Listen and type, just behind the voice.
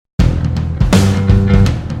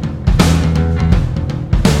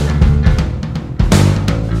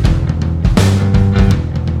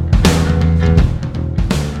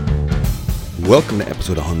Welcome to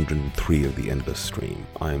episode 103 of The Endless Stream.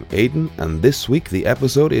 I'm Aidan, and this week the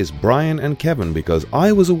episode is Brian and Kevin because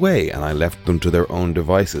I was away and I left them to their own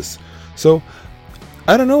devices. So,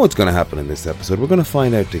 I don't know what's going to happen in this episode. We're going to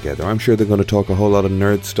find out together. I'm sure they're going to talk a whole lot of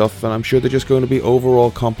nerd stuff, and I'm sure they're just going to be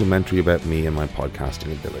overall complimentary about me and my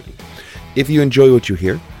podcasting ability. If you enjoy what you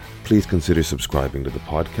hear, please consider subscribing to the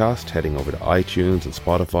podcast, heading over to iTunes and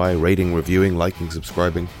Spotify, rating, reviewing, liking,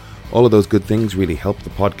 subscribing. All of those good things really help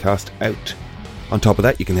the podcast out. On top of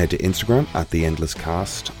that, you can head to Instagram at The Endless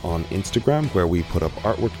Cast on Instagram, where we put up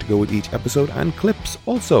artwork to go with each episode and clips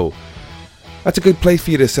also. That's a good place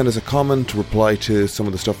for you to send us a comment, to reply to some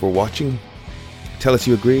of the stuff we're watching. Tell us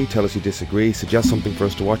you agree, tell us you disagree, suggest something for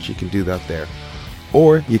us to watch, you can do that there.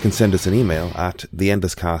 Or you can send us an email at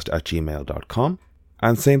theendlesscast@gmail.com.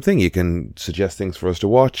 And same thing, you can suggest things for us to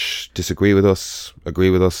watch, disagree with us, agree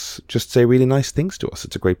with us, just say really nice things to us.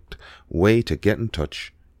 It's a great way to get in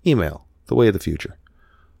touch. Email, the way of the future.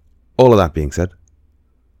 All of that being said,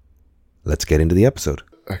 let's get into the episode.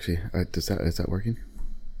 Actually, is that working?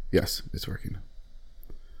 Yes, it's working.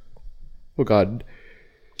 Oh God.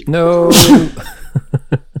 No.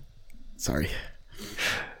 Sorry.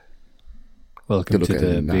 Welcome to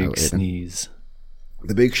the big sneeze.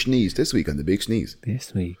 The big sneeze. This week on the big sneeze.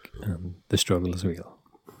 This week, the struggle is real.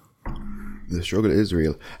 The struggle is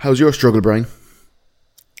real. How's your struggle, Brian?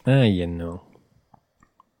 You know.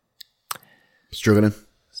 Struggling?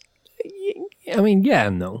 I mean, yeah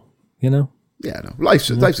and no. You know? Yeah, no. Life's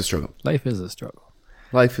a struggle. Life is a struggle.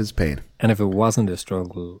 Life is pain. And if it wasn't a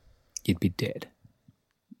struggle, you'd be dead.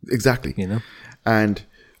 Exactly. You know? And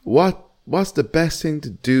what's the best thing to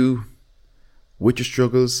do with your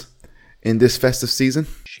struggles in this festive season?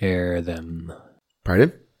 Share them.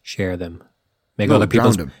 Pardon? Share them. Make other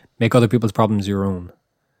people's problems your own.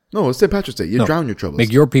 No, it's St. Patrick's Day. You drown your troubles.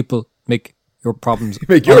 Make your problems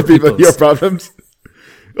Make your people your problems.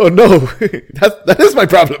 Oh no, that is my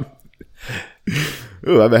problem.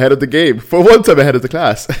 Oh, I'm ahead of the game. For once, I'm ahead of the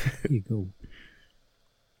class. There you go.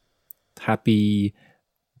 Happy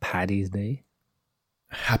Paddy's Day.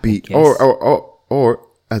 Happy, or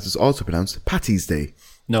as it's also pronounced, Patty's Day.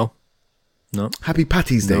 No. Happy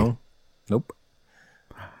Patty's Day. No. Nope.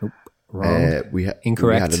 Wrong.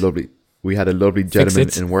 Incorrect. We had a lovely gentleman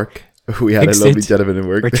in work. Retract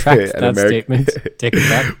that statement. Take it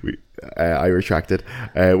back. I retract it.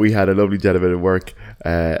 We had a lovely gentleman in work,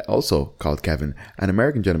 also called Kevin, an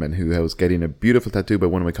American gentleman who was getting a beautiful tattoo by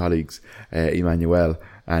one of my colleagues, Emmanuel.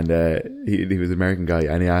 And he was an American guy,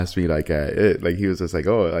 and he asked me he was just like,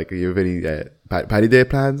 oh, like, you have any Paddy Day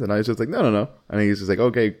plans? And I was just like, no. And he was just like,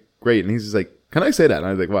 okay, great. And he's just like, can I say that? And I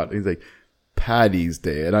was like, what? And he's like, Paddy's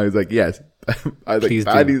Day. And I was like, yes. I was like,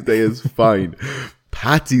 Paddy's Day is fine.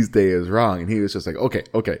 Patty's Day is wrong. And he was just like, okay.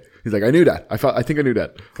 He's like, I knew that. I think I knew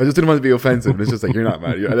that. I just didn't want to be offensive. And it's just like, you're not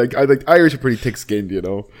mad. I like Irish are pretty thick skinned, you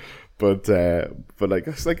know. But like,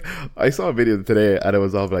 it's like, I saw a video today, and it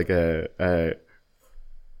was of like a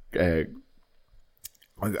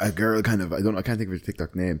girl kind of, I can't think of her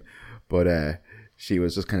TikTok name, but she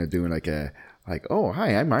was just kind of doing oh,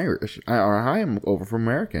 hi, I'm Irish, or hi, I'm over from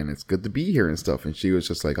America, and it's good to be here and stuff. And she was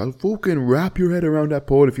just like, I'll fucking wrap your head around that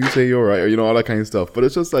pole if you say you're right, or, you know, all that kind of stuff. But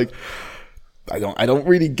it's just like, I don't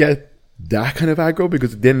really get that kind of aggro,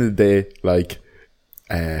 because at the end of the day, like,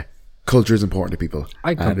 culture is important to people.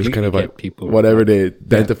 I completely kind of get people. Whatever they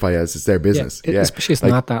identify as, it's their business. Yeah. Especially it's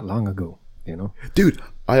not that long ago, you know? Dude,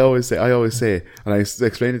 I always say, and I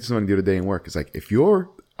explained it to someone the other day in work, it's like, if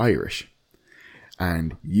you're Irish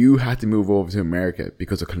and you had to move over to America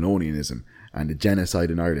because of colonialism and the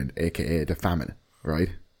genocide in Ireland, aka the famine, right?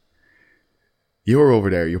 You're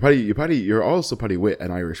over there. You're also probably with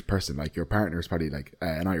an Irish person. Like, your partner is probably like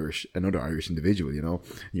another Irish individual, you know?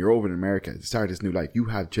 And you're over in America to start this new life. You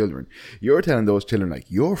have children. You're telling those children, like,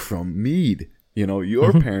 you're from Meath, you know?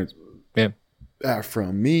 Your parents are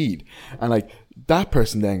from Meath. And like, that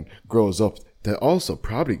person then grows up to also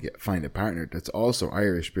probably find a partner that's also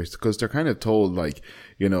Irish, because they're kind of told, like,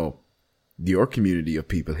 you know, your community of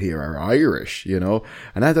people here are Irish, you know,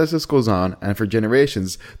 and that just goes on. And for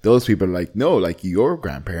generations, those people are like, no, like, your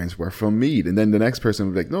grandparents were from Meath. And then the next person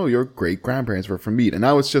would be like, no, your great grandparents were from Meath. And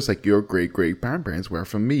now it's just like, your great grandparents were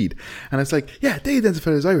from Meath. And it's like, yeah, they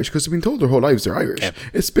identify as Irish because they've been told their whole lives they're Irish. Yeah.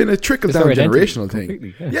 It's been a trickle down generational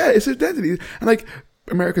thing. Yeah, it's identity. And like,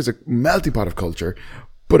 America's a melting pot of culture,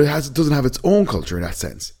 but it doesn't have its own culture in that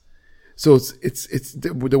sense. So it's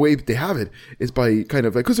the way they have it is by kind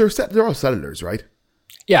of like, because they're all settlers, right?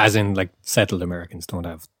 Yeah, as in, like, settled Americans don't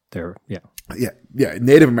have they're Yeah.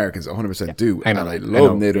 Native Americans 100% do, I know, and I I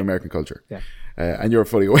love know. Native American culture. Yeah. And you're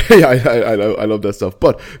fully aware. I love that stuff.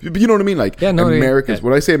 But you know what I mean? Like Americans. yeah.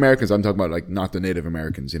 When I say Americans, I'm talking about like not the Native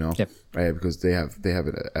Americans. You know, Yeah. because they have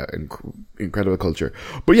an incredible culture.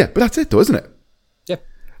 But that's it, though, isn't it? Yeah.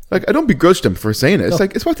 Like I don't begrudge them for saying it. It's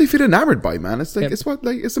like it's what they feel enamored by, man. It's like it's what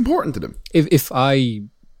like it's important to them. If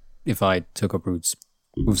I took up roots,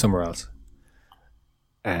 moved somewhere else,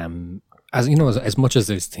 as you know, as much as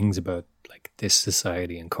there's things about like this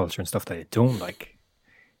society and culture and stuff that I don't like,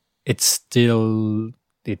 it's still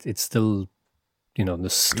you know, the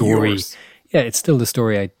story. Yours. Yeah, it's still the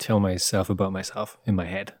story I tell myself about myself in my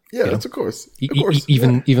head. Yeah, you know? that's of course.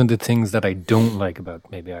 Even the things that I don't like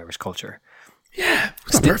about maybe Irish culture. Yeah,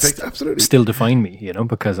 it's not perfect. Absolutely. Still define me, you know,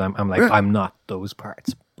 because I'm like I'm not those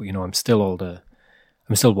parts, but you know, I'm still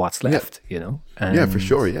what's left, you know. And Yeah, for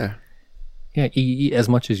sure. Yeah. yeah, as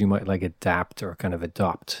much as you might like adapt or kind of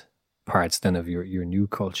adopt parts then of your new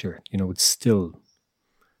culture, you know, it's still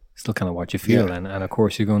kind of what you feel, Yeah. and of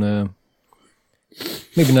course you're gonna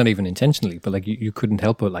maybe not even intentionally, but like you couldn't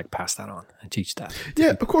help but like pass that on and teach that.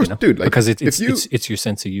 Yeah, of course, you know? dude. Like, because it's if you, it's your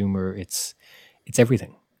sense of humor, it's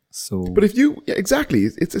everything. So, but if you, yeah, exactly.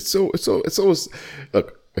 It's so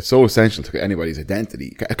look. It's so essential to anybody's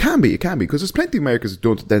identity. It can be because there's plenty of Americans who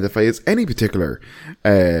don't identify as any particular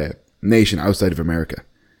nation outside of America.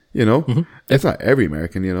 You know, it's not every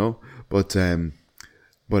American, you know, but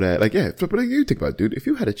like yeah. But you think about it, dude. If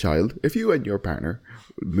you had a child, if you and your partner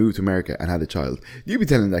moved to America and had a child, you'd be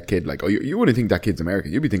telling that kid like, oh, you wouldn't think that kid's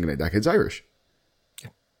American. You'd be thinking like that kid's Irish.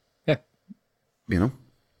 yeah, You know.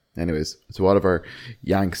 Anyways, so all of our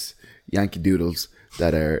Yankee doodles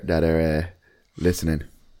that are listening.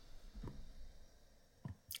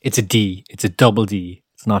 it's a D, it's a double D.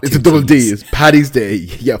 It's not. It's two a double D. Ds. It's Paddy's Day.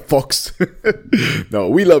 Yeah, fucks. No,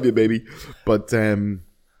 we love you, baby. But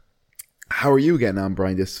how are you getting on,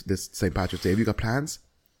 Brian? This St. Patrick's Day. Have you got plans?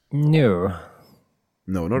 No,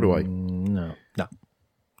 No, nor do I. no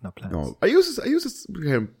plans. No, I used to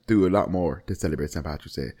kind of do a lot more to celebrate St.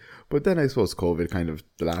 Patrick's Day, but then I suppose COVID kind of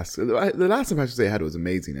the last St. Patrick's Day I had was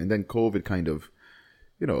amazing, and then COVID kind of,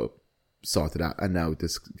 you know, sorted out, and now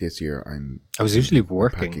this year I was usually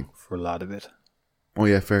working packing. for a lot of it. Oh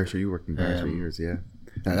yeah, fair. Sure, you worked in Paris for years, yeah.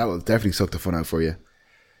 Now that will definitely suck the fun out for you.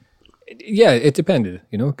 Yeah, it depended.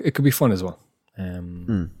 You know, it could be fun as well.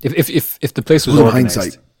 If the place was Little organized,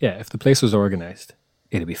 hindsight. yeah, if the place was organized,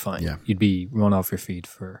 it'd be fine. Yeah. You'd be run off your feet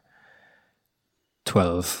for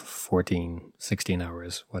 12, 14, 16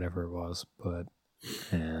 hours, whatever it was. But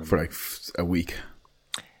For like a week.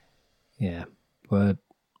 yeah, but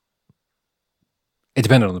it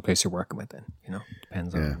depended on the place you're working with. Then you know,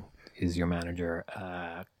 depends on is your manager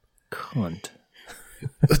a cunt.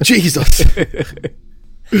 Jesus.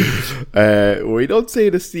 We don't say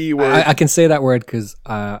the C word. I can say that word because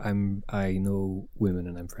I know women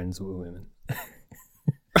and I'm friends with women.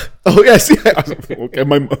 Oh yes, yeah. Okay,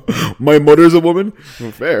 my mother's a woman.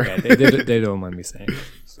 Fair. Yeah, they don't mind me saying it,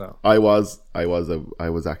 so. I was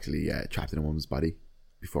actually trapped in a woman's body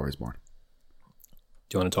before I was born.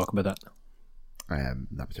 Do you want to talk about that?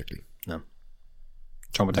 Not particularly. No.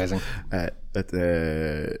 Traumatizing.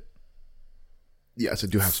 Yes, I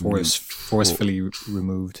do have some Forcefully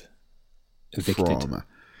removed. Evicted. trauma.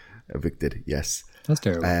 Evicted, yes. That's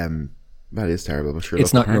terrible. That is terrible, but sure.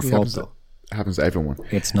 It's look, not your apparently fault, though. Happens to everyone.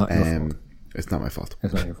 It's not your fault. It's not my fault.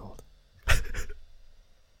 It's not your fault.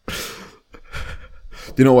 Do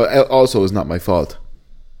you know what also is not my fault?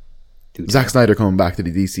 Dude, Zack Snyder coming back to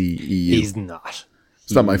the DCEU. he's not.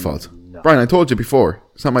 It's not my fault. Brian, I told you before.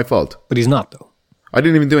 It's not my fault. But he's not, though. I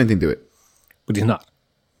didn't even do anything to it. But he's not.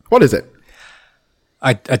 What is it?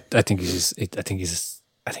 I think he's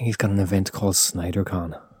got an event called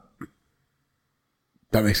SnyderCon.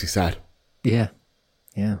 That makes me sad. Yeah.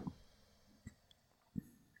 Yeah.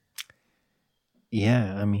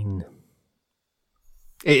 Yeah, I mean,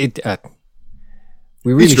 we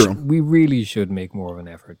really should make more of an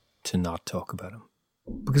effort to not talk about him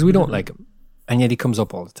because we don't like him, and yet he comes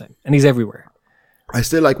up all the time, and he's everywhere. I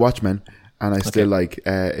still like Watchmen, and I still like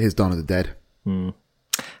his Dawn of the Dead.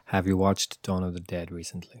 Have you watched Dawn of the Dead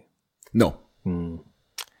recently? No.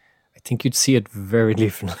 I think you'd see it very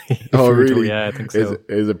differently. Oh, really? Yeah, I think so.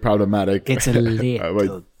 Is it problematic? It's a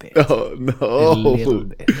little bit. Oh, no. A little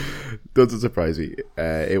bit. Doesn't surprise me.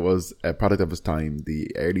 It was a product of its time, the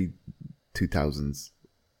early 2000s.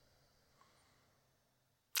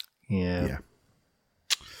 Yeah.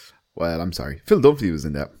 Well, I'm sorry. Phil Dunphy was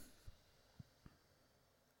in that.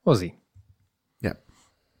 Was he?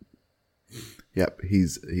 Yep,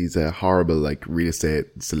 he's a horrible like real estate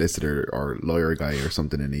solicitor or lawyer guy or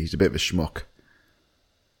something, and he's a bit of a schmuck.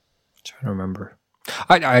 I don't remember.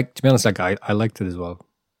 I to be honest, like I liked it as well.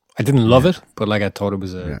 I didn't love it, but like I thought it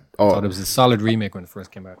was thought it was a solid remake when it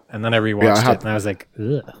first came out, and then I rewatched it, and I was like,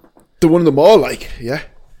 ugh. The one of them all, like, yeah.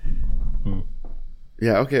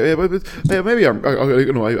 Yeah, okay, yeah, but maybe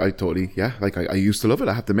I totally, yeah, like I used to love it.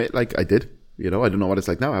 I have to admit, like I did. I don't know what it's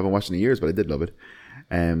like now. I haven't watched it in years, but I did love it.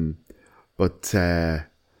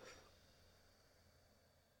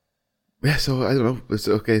 Yeah, so I don't know. It's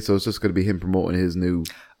okay. So it's just going to be him promoting his new.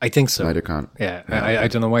 I think so. Snyder Con. Yeah, I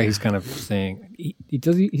don't know why he's kind of saying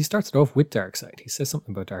he starts it off with Darkseid. He says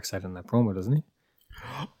something about Darkseid in that promo, doesn't he?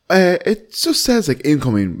 It just says like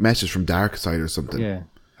incoming message from Darkseid or something. Yeah,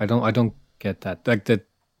 I don't get that. Like that,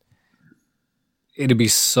 it'd be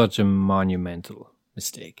such a monumental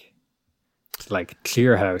mistake to like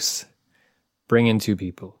clear house, bring in two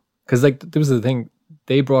people, because like there was the thing.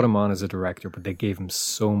 They brought him on as a director, but they gave him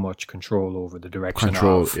so much control over the direction of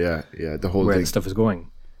the whole where thing. the stuff is going.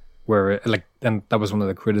 Where like, and that was one of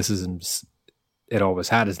the criticisms it always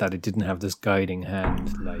had, is that it didn't have this guiding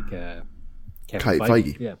hand like Kevin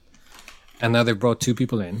Feige. Yeah, and now they've brought two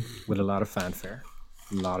people in with a lot of fanfare,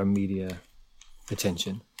 a lot of media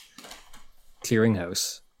attention, clearing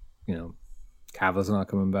house. Cavill's not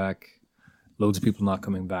coming back, loads of people not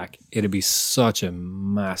coming back. It'd be such a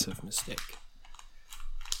massive mistake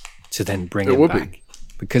to then bring him back,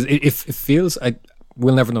 because it feels,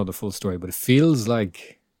 we'll never know the full story, but it feels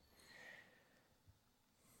like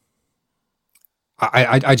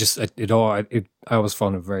I always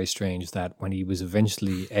found it very strange that when he was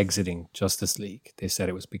eventually exiting Justice League, they said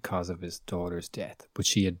it was because of his daughter's death, but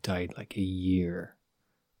she had died like a year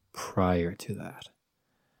prior to that,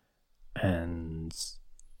 and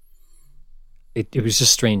it was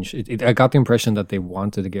just strange. I got the impression that they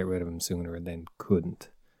wanted to get rid of him sooner and then couldn't,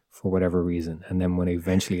 for whatever reason. And then when he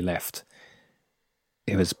eventually left,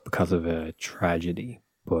 it was because of a tragedy.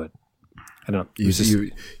 But I don't know.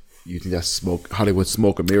 You think that's Hollywood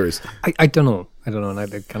smoke and mirrors? I don't know. And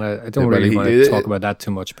I don't really want to talk about that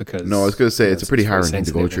too much, because no, I was going to say it's a pretty hard thing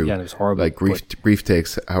to go through. Yeah, it was horrible. Like grief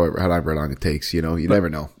takes however long it takes. You never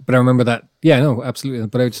know. But I remember that. Yeah, no, absolutely.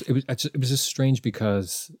 But it was just strange,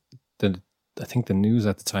 because I think the news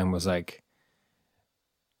at the time was like,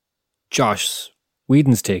 Josh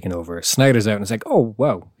Whedon's taken over, Snyder's out, and it's like, oh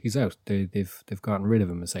wow, he's out. They've gotten rid of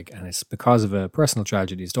him. It's like, and it's because of a personal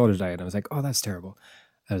tragedy. His daughter died. And I was like, oh, that's terrible.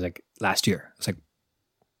 I was like, last year. I was like,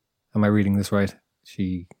 am I reading this right?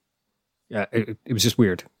 It was just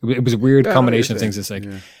weird. It was a weird combination of things. It's like,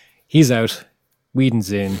 he's out,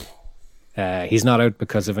 Whedon's in. He's not out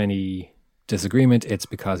because of any disagreement. It's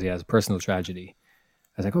because he has a personal tragedy.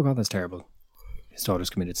 I was like, oh God, that's terrible. His daughter's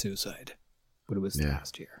committed suicide. But it was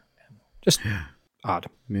last year. Just odd.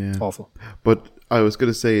 Yeah. Awful. But I was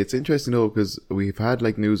going to say, it's interesting though, because we've had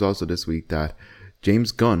like news also this week that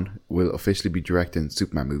James Gunn will officially be directing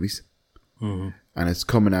Superman movies. Mm-hmm. And it's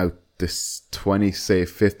coming out this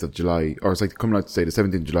 5th of July, or it's like coming out, say, the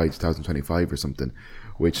 17th of July 2025 or something,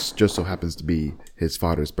 which just so happens to be his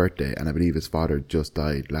father's birthday. And I believe his father just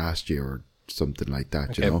died last year or something like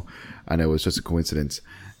that, okay. And it was just a coincidence.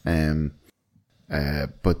 So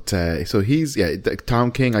he's,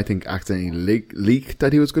 Tom King, I think, accidentally leaked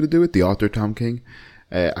that he was going to do it. The author, Tom King,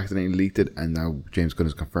 accidentally leaked it, and now James Gunn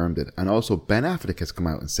has confirmed it. And also Ben Affleck has come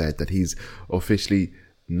out and said that he's officially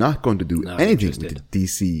not going to do anything with the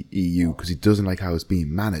DCEU because he doesn't like how it's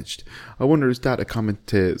being managed. I wonder, is that a comment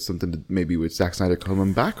to something that maybe with Zack Snyder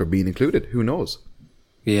coming back or being included? Who knows?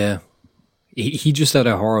 Yeah. He just had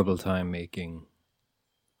a horrible time making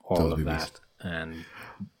all of that. And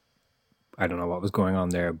I don't know what was going on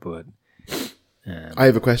there, but... I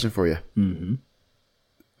have a question for you. Mm-hmm.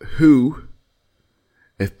 Who...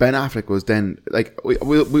 If Ben Affleck was then like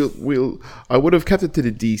we'll I would have kept it to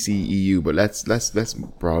the DCEU, but let's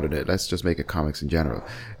broaden it. Let's just make it comics in general.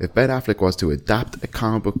 If Ben Affleck was to adapt a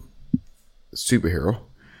comic book superhero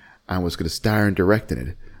and was going to star and direct in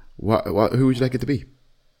it, who would you like it to be?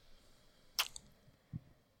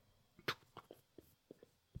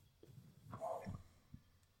 I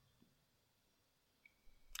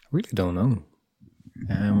really don't know.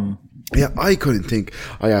 Yeah, I couldn't think.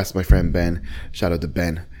 I asked my friend Ben, shout out to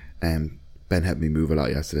Ben, Ben helped me move a lot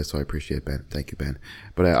yesterday, so I appreciate Ben. Thank you, Ben.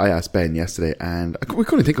 But I asked Ben yesterday, and we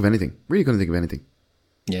couldn't think of anything. Really couldn't think of anything.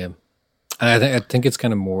 Yeah. And I think it's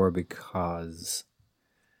kind of more because,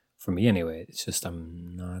 for me anyway, it's just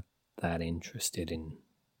I'm not that interested in...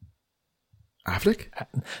 Affleck?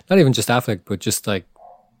 Not even just Affleck, but just like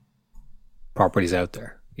properties out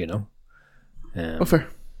there, you know? Fair.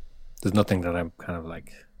 There's nothing that I'm kind of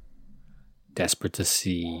like desperate to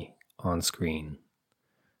see on screen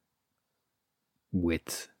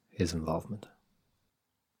with his involvement.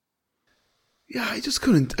 yeah, I just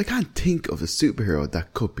couldn't. I can't think of a superhero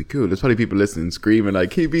that could be cool. There's probably people listening screaming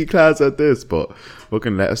like, "He'd be class at this," but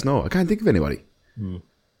fucking let us know. I can't think of anybody.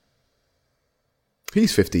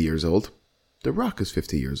 He's 50 years old. The Rock is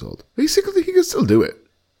 50 years old. He can still do it.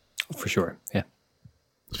 For sure, yeah.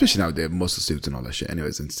 Especially now they have muscle suits and all that shit.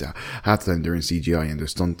 Anyways, and half the time they're in CGI and they're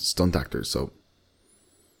stunt actors. So,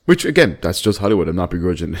 which again, that's just Hollywood. I'm not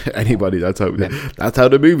begrudging anybody. That's how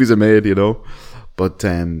the movies are made, you know. But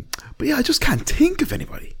yeah, I just can't think of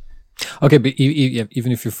anybody. Okay, but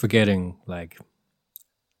even if you're forgetting, like,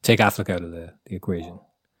 take Affleck out of the equation,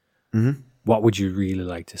 what would you really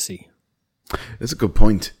like to see? That's a good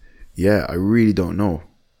point. Yeah, I really don't know.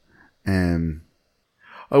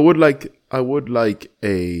 I would like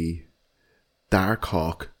a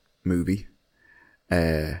Darkhawk movie.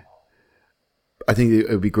 I think it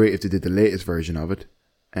would be great if they did the latest version of it.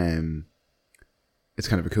 It's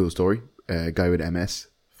kind of a cool story. A guy with MS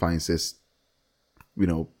finds this,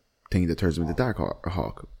 thing that turns him into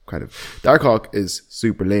Darkhawk. Kind of. Darkhawk is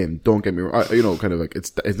super lame. Don't get me wrong. Kind of like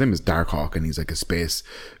his name is Darkhawk, and he's like a space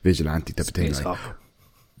vigilante type of thing. Space Hawk.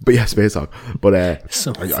 But yeah, Space Hawk. But I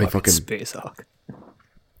fucking Space Hawk.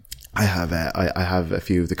 I have a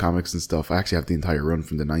few of the comics and stuff. I actually have the entire run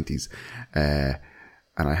from the 90s, and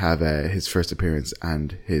I have his first appearance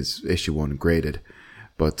and his issue 1 graded.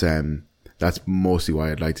 But that's mostly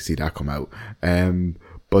why I'd like to see that come out.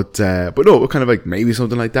 But no, kind of like maybe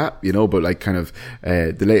something like that, But like kind of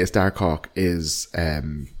the latest Darkhawk is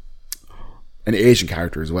an Asian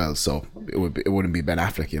character as well, so it wouldn't be Ben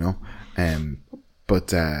Affleck,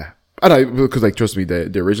 Because like trust me,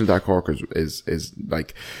 the original Darkhawk is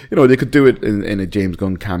like, they could do it in a James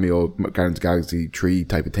Gunn cameo, Guardians of the Galaxy 3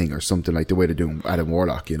 type of thing, or something like the way they're doing Adam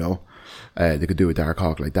Warlock. They could do a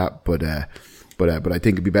Darkhawk like that, but I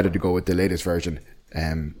think it'd be better to go with the latest version.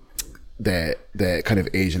 The kind of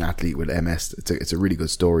Asian athlete with MS. It's a really good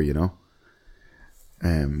story,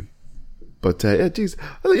 But geez,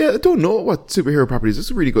 I don't know what superhero properties.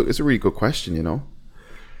 It's a really good question,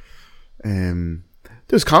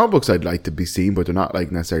 There's comic books I'd like to be seen, but they're not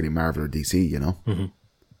like necessarily Marvel or DC,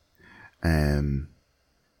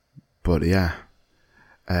 But yeah,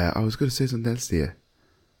 I was going to say something else to you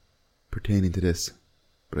pertaining to this,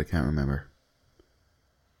 but I can't remember.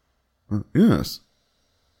 Well, yes.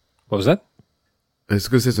 What was that? I was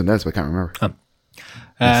going to say something else, but I can't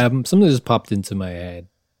remember. Something just popped into my head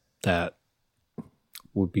that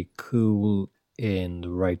would be cool in the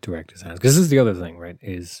right director's hands. Because this is the other thing, right?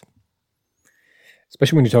 Is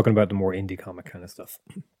especially when you're talking about the more indie comic kind of stuff.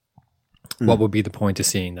 What would be the point of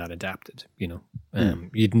seeing that adapted?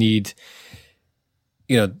 You'd need,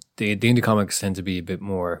 the indie comics tend to be a bit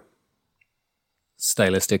more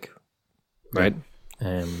stylistic, right?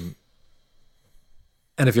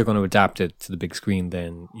 And if you're going to adapt it to the big screen,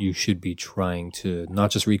 then you should be trying to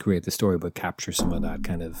not just recreate the story, but capture some of that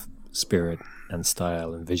kind of spirit and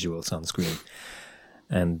style and visuals on screen.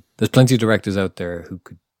 And there's plenty of directors out there who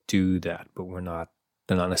could do that, but they're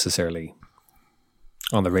not necessarily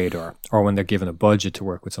on the radar. Or when they're given a budget to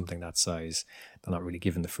work with something that size, they're not really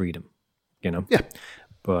given the freedom, Yeah.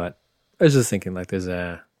 But I was just thinking, like, there's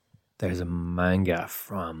a manga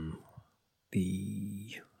from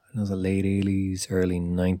the late 80s, early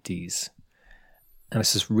 90s. And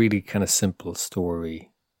it's this really kind of simple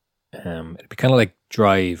story. It'd be kind of like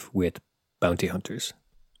Drive with bounty hunters.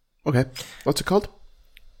 Okay. What's it called?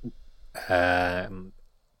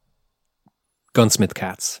 Gunsmith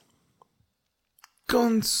Cats.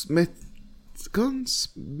 Gunsmith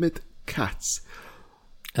Cats.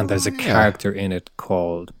 And there's a character in it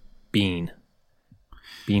called Bean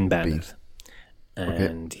Bandit.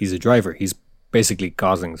 And he's a driver. He's basically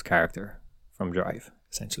Gosling's character from Drive,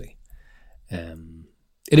 essentially.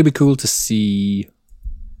 It'd be cool to see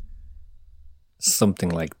something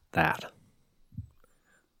like that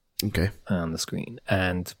on the screen.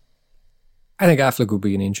 And I think Affleck would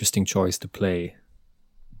be an interesting choice to play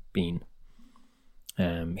Bean.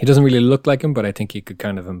 He doesn't really look like him, but I think he could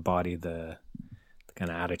kind of embody the kind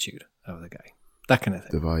of attitude of the guy. That kind of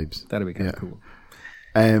thing. The vibes. That'd be kind of cool.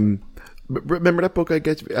 Remember that book I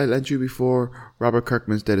lent you before, Robert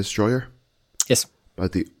Kirkman's The Destroyer? Yes.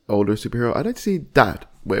 About the older superhero. I'd like to see that.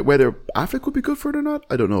 Whether Affleck would be good for it or not,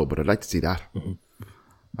 I don't know, but I'd like to see that.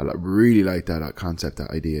 I really like that concept,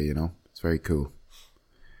 that idea, It's very cool.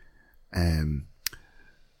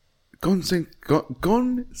 Gunsling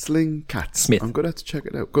Cats. Smith. I'm going to have to check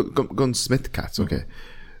it out. Gunsmith Cats, okay.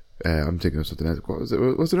 I'm thinking of something else. What was it?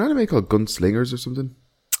 Was there an anime called Gunslingers or something?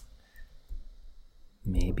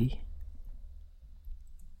 Maybe.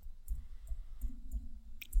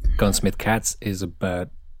 Gunsmith Cats is about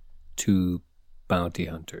two bounty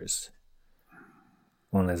hunters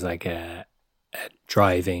One is like a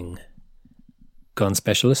driving gun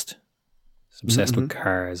specialist. He's obsessed with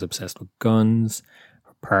cars, obsessed with guns.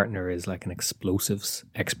 Her partner is like an explosives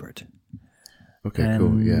expert. Okay, And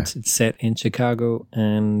cool. Yeah. it's set in Chicago,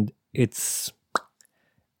 and it's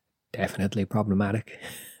definitely problematic.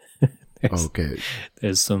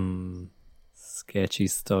 There's some sketchy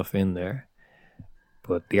stuff in there,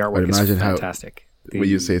 but the artwork is fantastic. When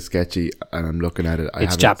you say sketchy, and I'm looking at it, I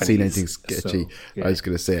haven't Japanese, seen anything sketchy. so, yeah. I was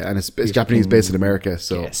going to say, and it's Japanese based in America,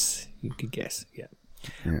 so Yes, you could guess, yeah.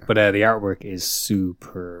 But the artwork is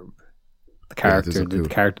superb. The character, the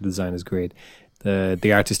character design is great.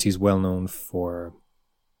 The artist, he's well known for.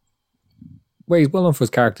 Well, he's well known for his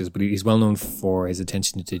characters, but he's well known for his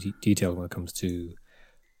attention to detail when it comes to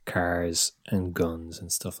cars and guns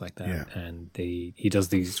and stuff like that. Yeah. And he does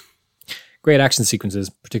these great action sequences,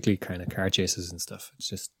 particularly kind of car chases and stuff. It's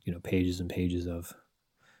just, pages and pages of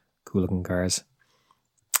cool looking cars.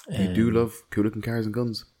 You do love cool looking cars and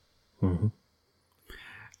guns. Mm-hmm.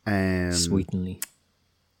 Sweetenly.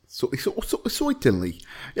 So sweetenly.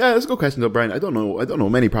 Yeah, that's a good question though, Brian. I don't know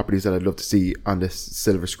many properties that I'd love to see on this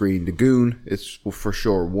silver screen. The Goon is for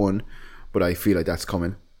sure one, but I feel like that's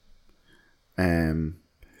coming.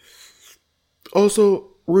 Also,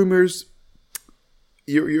 rumors.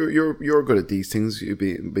 You're good at these things. You'd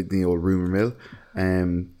be the old rumor mill.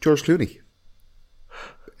 George Clooney.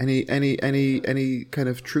 Any kind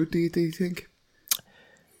of truth do you think?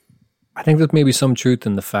 I think there's maybe some truth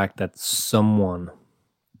in the fact that someone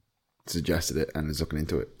suggested it and is looking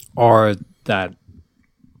into it, or that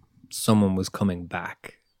someone was coming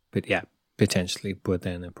back. But yeah, potentially. But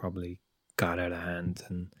then it probably got out of hand,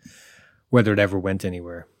 and whether it ever went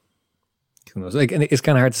anywhere, who knows? Like, and it's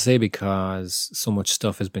kind of hard to say because so much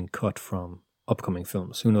stuff has been cut from upcoming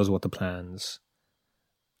films. Who knows what the plans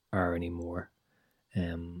are anymore? I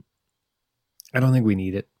don't think we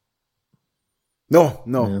need it. No.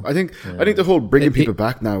 Yeah. I think the whole bringing people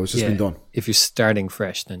back now has just been done. If you're starting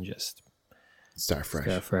fresh, then just start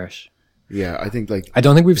fresh. Yeah, I think I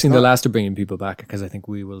don't think we've seen the last of bringing people back, because I think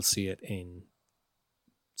we will see it in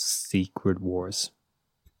Secret Wars,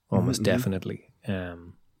 almost definitely.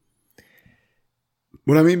 When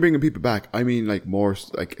I mean bringing people back, I mean like more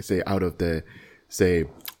like say out of the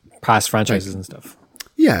past franchises and stuff.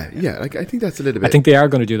 Yeah. Like I think that's a little bit. I think they are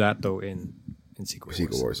going to do that though in Secret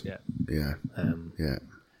Wars. Yeah. Yeah.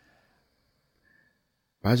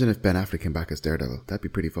 Imagine if Ben Affleck came back as Daredevil. That'd be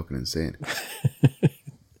pretty fucking insane.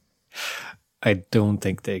 I don't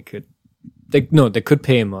think they could. They could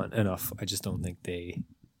pay him enough. I just don't think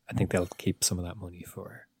I think they'll keep some of that money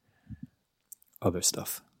for other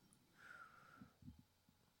stuff.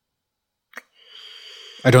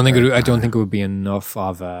 I don't think it would be enough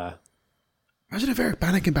of a. Imagine if Eric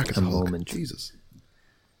Bana came back as a Hulk. Moment. Jesus.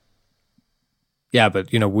 Yeah, but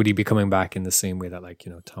would he be coming back in the same way that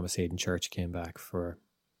Thomas Hayden Church came back for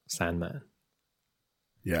Sandman?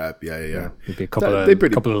 Yeah. It'd be a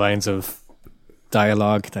couple of lines of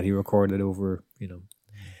dialogue that he recorded over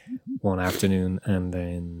one afternoon, and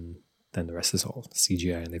then the rest is all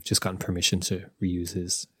CGI, and they've just gotten permission to reuse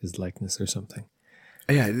his likeness or something.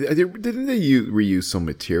 Yeah, didn't they reuse some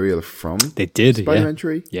material from? They did. Spider-Man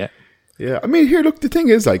tree? Yeah. Yeah, I mean, here, look. The thing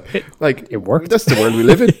is, it worked. That's the world we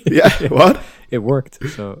live in. Yeah, what? It worked.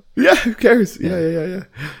 So yeah, who cares? Yeah.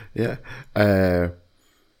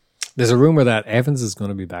 There's a rumor that Evans is going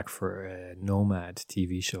to be back for a Nomad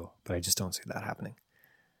TV show, but I just don't see that happening.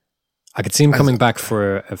 I could see him coming back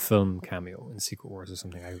for a film cameo in Secret Wars or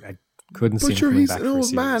something. I couldn't see him coming back for a series.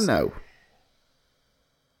 He's an old man now.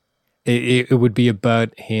 It would be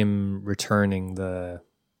about him returning the.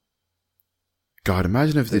 God,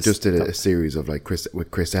 imagine if they just did a series of with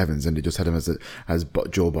Chris Evans, and they just had him as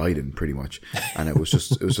Joe Biden pretty much, and it was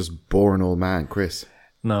just boring old man Chris.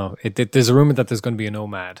 No, there's a rumor that there's going to be a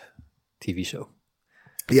Nomad TV show.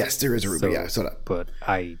 Yes, there is a rumor. I saw that, but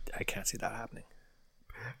I can't see that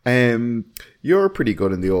happening. You're pretty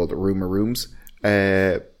good in the old rumor rooms.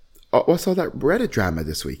 What's all that Reddit drama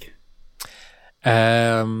this week?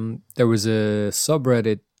 There was a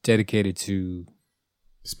subreddit dedicated to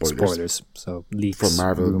spoilers, so leaks for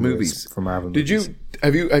Marvel movies. Did you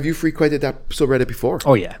have you frequented that subreddit before?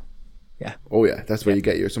 Oh yeah. That's where you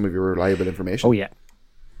get some of your reliable information. Oh yeah,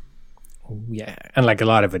 and like a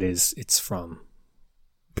lot of it's from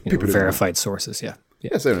verified sources. Yeah.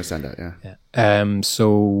 Yes, I understand that. Yeah.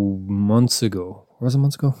 So months ago, or was it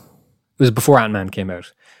months ago? It was before Ant-Man came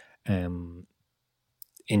out.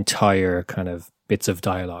 Entire kind of bits of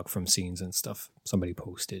dialogue from scenes and stuff somebody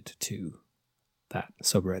posted to that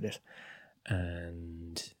subreddit,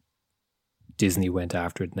 and Disney went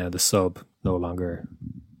after it. Now the sub no longer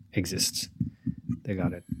exists. They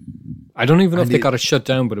got it. I don't even know if And they it- got it shut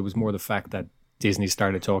down, but it was more the fact that Disney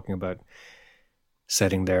started talking about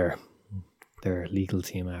setting their legal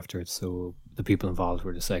team after it. So the people involved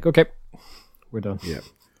were just like, okay, we're done. Yeah.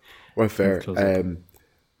 Well, fair. Close up.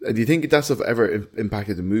 Do you think that stuff ever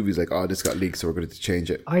impacted the movies? Like, oh, this got leaked, so we're going to change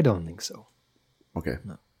it. I don't think so. Okay.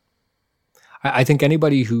 I think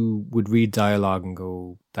anybody who would read dialogue and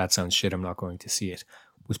go, that sounds shit, I'm not going to see it,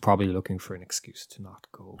 was probably looking for an excuse to not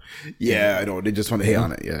go. Yeah, I know. They just want to hate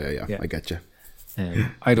on it. Yeah. Yeah. I get you.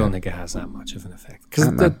 I don't think it has that much of an effect. Because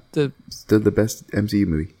Ant-Man. the Still the best MCU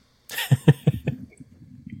movie.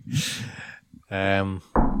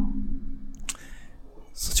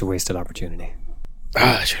 such a wasted opportunity.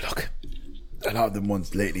 Sure, look. A lot of the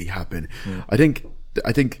ones lately have been. I think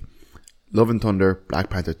Love and Thunder, Black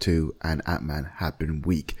Panther 2, and Ant-Man have been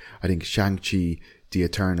weak. I think Shang-Chi, The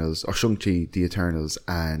Eternals,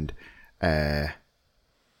 and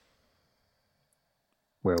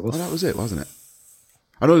Werewolf. that was it, wasn't it?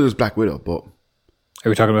 I know there was Black Widow, but Are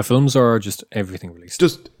we talking about films or just everything released?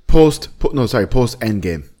 just post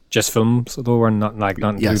Endgame. Just films, although we're not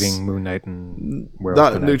including Yes. Moon Knight and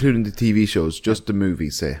Werewolf. Not including the TV shows, just the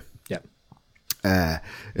movies, say. Yeah.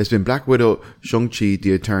 It's been Black Widow, Shang-Chi,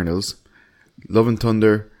 The Eternals, Love and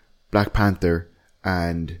Thunder, Black Panther,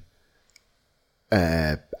 and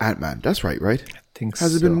Ant-Man. That's right? I think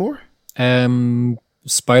Has it been more?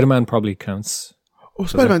 Spider-Man probably counts. Oh,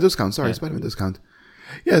 Spider-Man does count. Sorry, Spider-Man does count.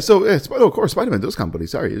 Yeah, so of course Spider-Man does count, buddy.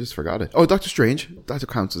 Sorry, I just forgot it. Oh, Doctor Strange, that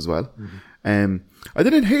counts as well. I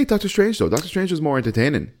didn't hate Doctor Strange though. Doctor Strange was more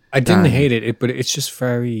entertaining. I didn't hate it, but it's just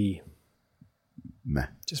very Meh.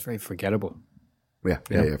 forgettable. Yeah,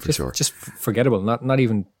 you know? for sure. Just forgettable. Not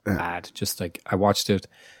even bad. Just like I watched it.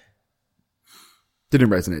 Didn't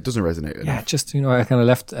resonate. Doesn't resonate. Yeah, enough. just I kind of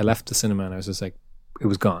left the cinema and I was just like, it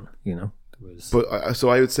was gone. It was. But so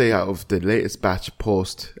I would say out of the latest batch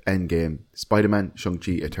post Endgame, Spider-Man,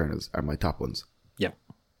 Shang-Chi, Eternals are my top ones. Yeah.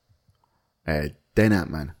 Then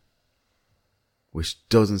Ant-Man, which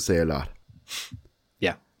doesn't say a lot,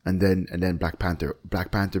 Yeah. and then Black Panther.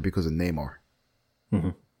 Black Panther because of Namor. Mm-hmm.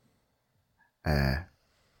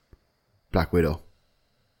 Black Widow.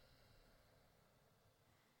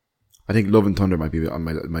 I think Love and Thunder might be on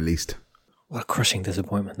my list. What a crushing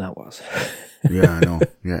disappointment that was. Yeah, I know.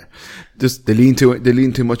 Yeah, just they lean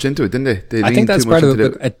too much into it, didn't they? I think that's part of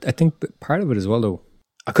it. But I think part of it as well, though.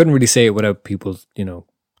 I couldn't really say it without people,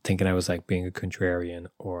 thinking I was like being a contrarian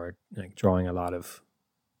or like drawing a lot of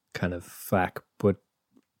kind of flack. But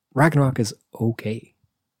Ragnarok is okay.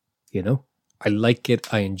 I like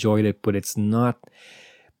it. I enjoyed it, but it's not.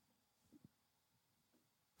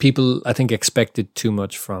 People, I think, expected too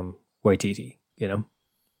much from Waititi.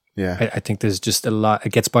 Yeah, I think there's just a lot.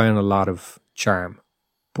 It gets by on a lot of charm,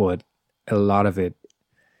 but a lot of it,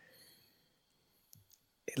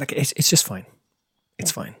 like it's just fine.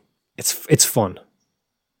 It's fine. It's fun,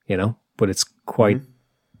 but it's quite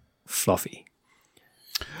fluffy.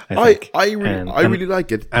 I really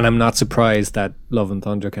like it, and I'm not surprised that Love and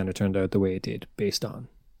Thunder kind of turned out the way it did, based on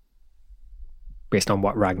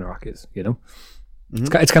what Ragnarok is. It's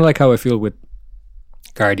kind of like how I feel with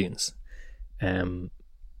Guardians. The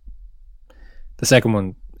second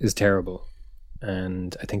one is terrible,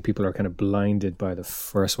 and I think people are kind of blinded by the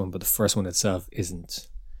first one, but the first one itself isn't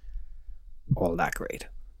all that great.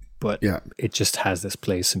 But it just has this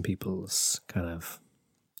place in people's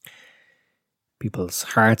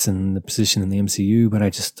hearts and the position in the MCU. But I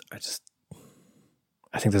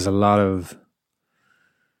think there's a lot of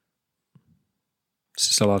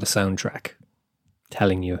soundtrack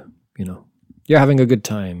telling you, you're having a good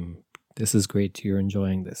time. This is great. You're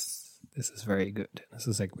enjoying this. This is very good. This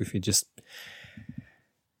is like, if you just,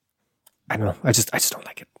 I don't know. I just don't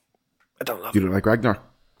like it. I don't love it. You don't like Ragnarok?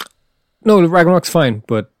 No, Ragnarok's fine,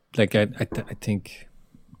 but like I think,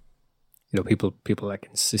 people like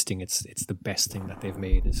insisting it's the best thing that they've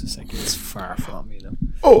made. It's just like, it's far from.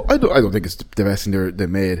 Oh, I don't think it's the best thing they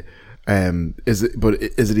made. Is it? But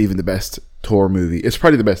is it even the best Thor movie? It's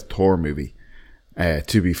probably the best Thor movie.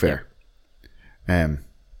 To be fair, it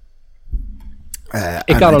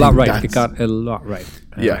got a lot right. It got a lot right.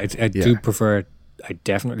 I do prefer. I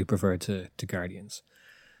definitely prefer to Guardians.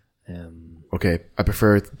 Okay, I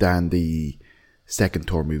prefer it than the second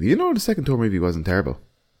Thor movie. The second Thor movie wasn't terrible.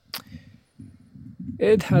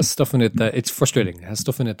 It has stuff in it that it's frustrating. It has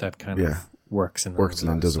stuff in it that kind of works and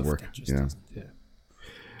then doesn't work. Yeah.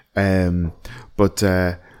 Yeah. But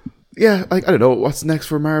I don't know what's next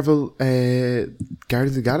for Marvel. Guardians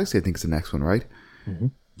of the Galaxy, I think, is the next one, right? Mm-hmm.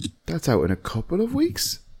 That's out in a couple of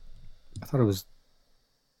weeks. I thought it was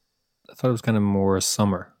kind of more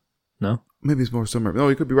summer, No? Maybe it's more summer. No,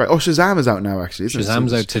 you could be right. Oh, Shazam is out now, actually. Isn't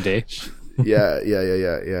Shazam's it? out today. Yeah.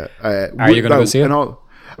 Are you going to go see it?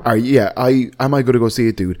 Am I going to go see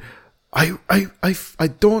it, dude? I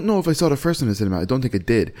don't know if I saw the first one in the cinema. I don't think I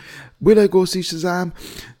did. Will I go see Shazam?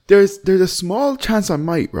 There's a small chance I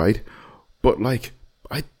might, right? But like,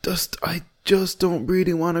 I just don't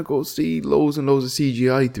really want to go see loads and loads of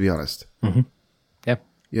CGI, to be honest. Mm-hmm. Yep.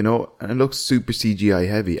 You know, and it looks super CGI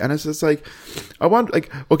heavy, and it's just like, I want,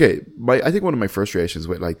 like, okay, I think one of my frustrations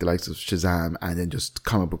with like the likes of Shazam and then just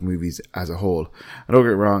comic book movies as a whole, and don't get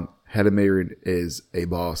me wrong, Helen Mirren is a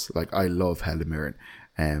boss. Like, I love Helen Mirren.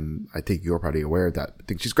 I think you're probably aware of that. I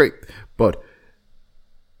think she's great, but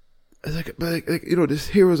like you know, the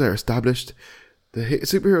heroes are established. The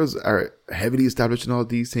superheroes are heavily established in all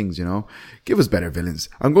these things. You know, give us better villains.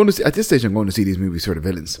 I'm going to see, at this stage, I'm going to see these movies for the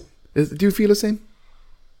villains. Do you feel the same?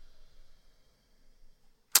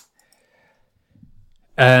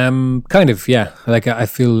 Kind of, yeah. Like, I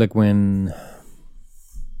feel like when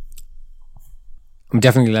I'm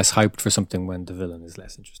definitely less hyped for something when the villain is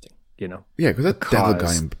less interesting, you know? Yeah, because that devil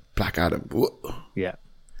guy in Black Adam. Yeah.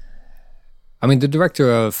 I mean, the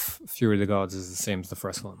director of Fury of the Gods is the same as the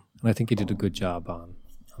first one, and I think he did a good job on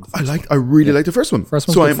the first one. I really like the first one.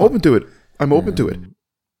 So I'm open to it. I'm open to it.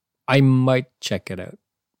 I might check it out.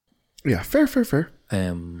 Yeah, fair.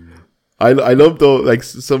 I love, though, like,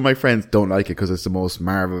 some of my friends don't like it because it's the most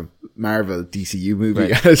Marvel DCU movie.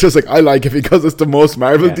 Right. And it's just like, I like it because it's the most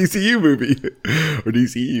Marvel DCU movie. Or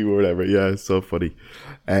DCU or whatever. Yeah, it's so funny.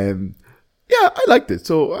 Yeah, I liked it.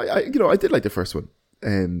 So I did like the first one.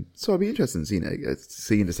 So I'll be interested in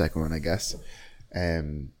seeing the second one, I guess.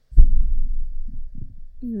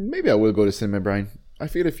 Maybe I will go to cinema, Brian. I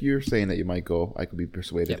feel if you're saying that you might go, I could be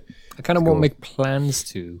persuaded. Yeah. I kind of won't make plans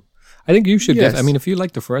to. I think you should. Yes. I mean, if you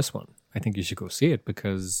like the first one, I think you should go see it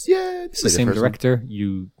because it's the same director.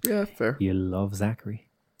 Fair. You love Zachary.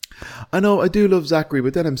 I know, I do love Zachary,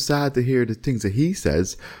 but then I'm sad to hear the things that he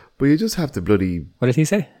says. But you just have to bloody. What did he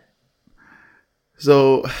say?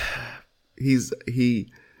 So,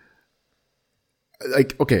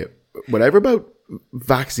 okay, whatever about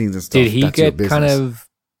vaccines and stuff. Did he that's your get business. kind of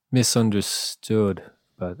misunderstood?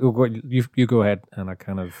 But you go ahead, and I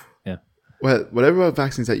kind of Well, whatever about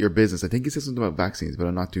vaccines at your business. I think he said something about vaccines, but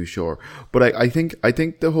I'm not too sure. But I think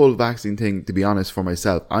the whole vaccine thing, to be honest, for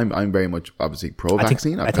myself, I'm very much obviously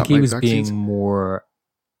pro-vaccine. I think he was being more.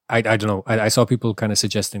 I don't know. I saw people kind of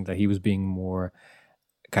suggesting that he was being more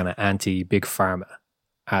kind of anti-big pharma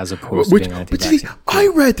as opposed to being anti-vaccine. I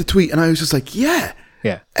read the tweet and I was just like, yeah.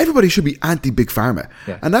 Everybody should be anti-big pharma.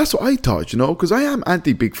 Yeah. And that's what I thought, you know, because I am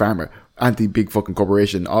anti-big pharma, anti-big fucking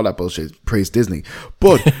corporation, all that bullshit, praise Disney.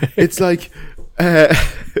 But it's like,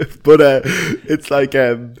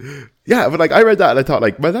 yeah, but like I read that and I thought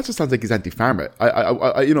like, well, that just sounds like he's anti-pharma.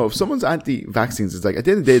 I you know, if someone's anti-vaccines, it's like at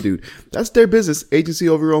the end of the day, dude, that's their business, agency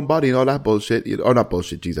over your own body and all that bullshit. Or not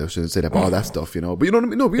bullshit, Jesus, I shouldn't say that, but all that stuff, you know. But you know what I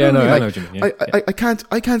mean? No, but you know what I mean? Like, I know what you mean.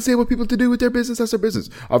 I can't say what people to do with their business. That's their business.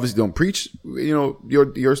 Obviously, don't preach, you know,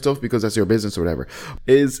 your stuff because that's your business or whatever.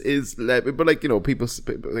 But like, you know, people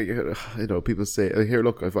say, here,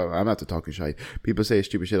 look, I'm not talking shy. People say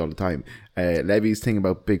stupid shit all the time. Levy's thing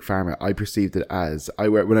about big pharma, I perceived it as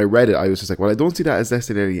when I read it, I was just like, well, I don't see that as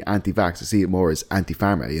necessarily anti-vax. I see it more as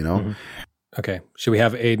anti-pharma, you know? Mm-hmm. Okay. Should we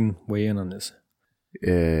have Aidan weigh in on this?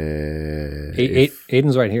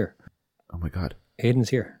 Aidan's right here. Oh my God. Aidan's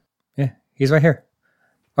here. Yeah, he's right here.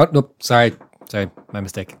 Oh, nope. Sorry. My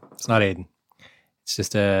mistake. It's not Aidan. It's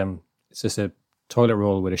just a toilet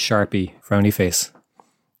roll with a Sharpie frowny face.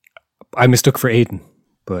 I mistook for Aidan,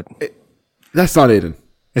 but... That's not Aidan.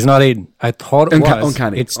 It's not Aidan. I thought it was.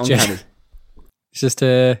 Uncanny. It's just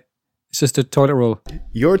a toilet roll.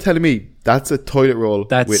 You're telling me that's a toilet roll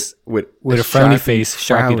with a frowny face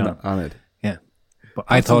Sharpie on it. Yeah, but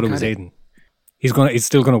I thought it was Aidan. He's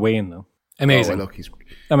still gonna weigh in though. Amazing. Oh, look,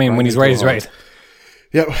 when he's right, he's right.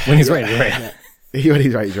 Yeah. When he's right, he's right. When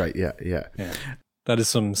he's right, he's right. Yeah. That is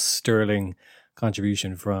some sterling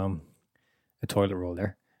contribution from a toilet roll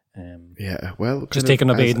there. Yeah, well, just taking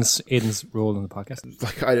up Aidan's role in the podcast.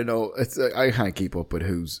 Like, I don't know, it's I can't keep up with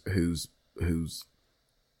who's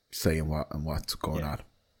saying what and what's going on,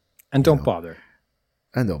 and don't bother.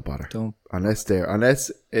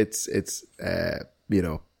 Unless it's you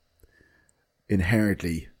know,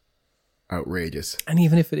 inherently outrageous. And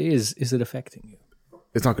even if it is it affecting you?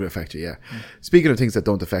 It's not going to affect you. Yeah. Speaking of things that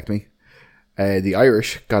don't affect me. The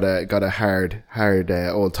Irish got a hard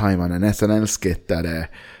old time on an SNL skit that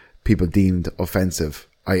people deemed offensive.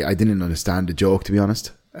 I didn't understand the joke, to be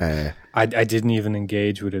honest. I didn't even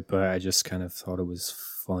engage with it, but I just kind of thought it was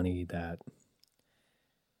funny that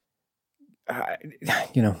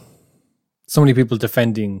you know, so many people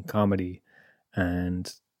defending comedy,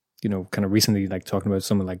 and kind of recently like talking about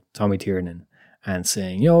someone like Tommy Tiernan and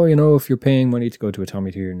saying, if you're paying money to go to a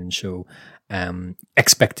Tommy Tiernan show,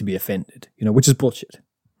 expect to be offended, which is bullshit,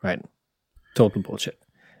 right? Total bullshit.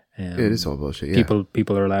 It is all bullshit. Yeah.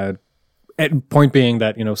 People are allowed. Point being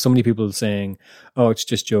that so many people saying, "Oh, it's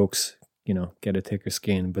just jokes," get a thicker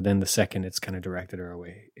skin. But then the second it's kind of directed our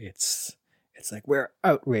way, it's like we're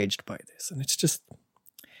outraged by this, and it's just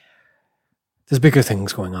there's bigger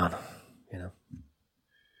things going on,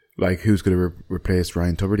 Like who's going to replace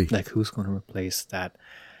Ryan Tuberty? Like who's going to replace that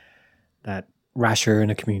rasher in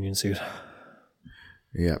a communion suit?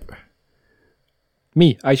 Yep.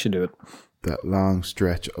 Me, I should do it. That long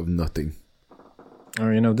stretch of nothing.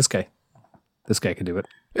 Or this guy. This guy could do it.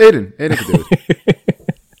 Aiden could do it.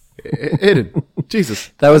 Aiden,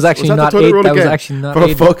 Jesus. That was actually not Aiden. That was actually not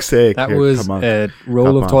Aiden. For fuck's sake. That was a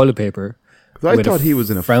roll of toilet paper. I thought he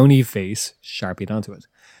was in a frowny face, Sharpied onto it.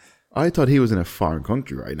 I thought he was in a foreign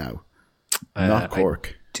country right now. Not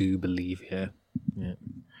Cork. I do believe, yeah.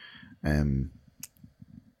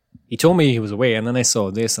 He told me he was away, and then I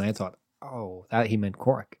saw this, and I thought, oh, that he meant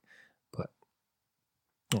Cork. But,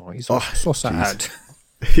 he's so sad.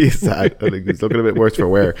 He's sad. I think he's looking a bit worse for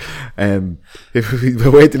wear. If we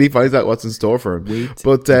wait till he finds out what's in store for him.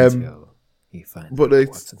 Until he finds out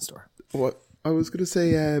what's in store. What I was going to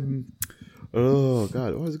say, oh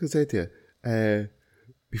God, what was I going to say to you?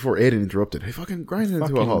 Before Aiden interrupted, he fucking grinding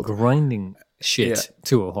into a halt. Grinding shit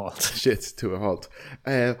to a halt. Shit to a halt.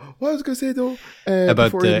 What I was going to say though,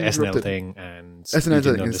 about the SNL thing and SNL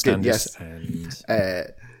thing, understand yes, and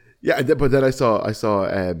but then I saw.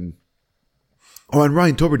 And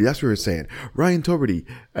Ryan Tuberty, that's what we were saying. Ryan Tuberty,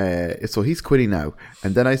 so he's quitting now.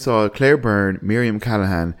 And then I saw Claire Byrne, Miriam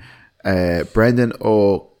Callahan, Brendan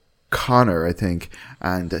O'Connor, I think,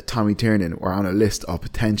 and Tommy Tiernan were on a list of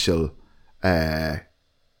potential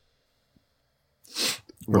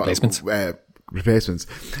replacements. Replacements.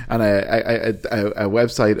 And a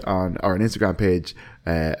website or an Instagram page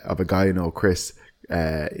of a guy I know, Chris.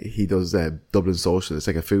 He does Dublin Social. It's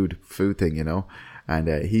like a food thing, And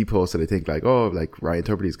he posted, I think, like Ryan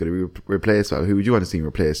Tuberty is going to be replaced. Who would you want to see him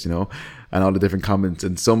replaced, And all the different comments.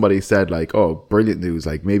 And somebody said, like, oh, brilliant news,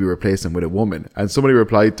 like maybe replace him with a woman. And somebody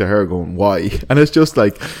replied to her going, why? And it's just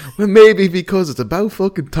like, well, maybe because it's about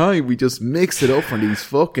fucking time we just mix it up for these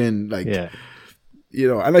fucking, like,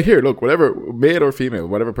 and like here, look, whatever, male or female,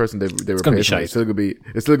 whatever person they replace, it's still gonna be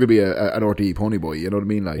an RTE pony boy, you know what I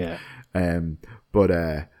mean? Like, yeah, but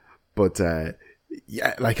I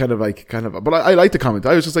like the comment.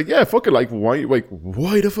 I was just like, yeah, fuck it, like, why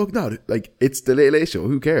the fuck not? Like, it's the Late Late Show,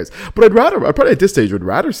 who cares? But I probably at this stage would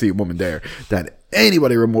rather see a woman there than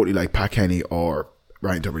anybody remotely like Pat Kenny or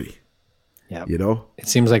Ryan Tuberty. Yeah. It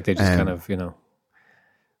seems like they just kind of,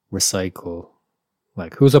 recycle.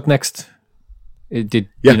 Like, who's up next? Did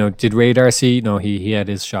Ray Darcy? No, he had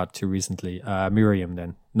his shot too recently. Miriam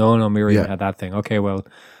then. No, Miriam had that thing. Okay, well,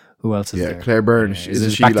 who else is there? Yeah, Claire Byrne.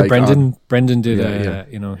 Is it back to Brendan? Brendan did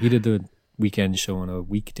he did the weekend show and a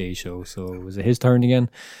weekday show. So was it his turn again?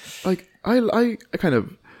 Like I kind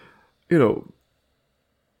of,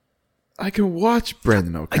 I can watch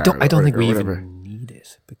Brendan O'Carroll. I don't think we even need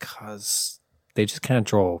it because they just can't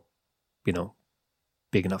draw,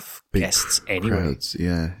 big enough guests anyway. Crowds,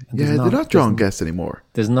 yeah, they're not drawing guests anymore.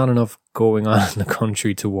 There's not enough going on in the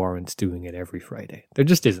country to warrant doing it every Friday. There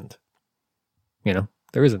just isn't.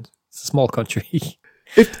 There isn't. It's a small country.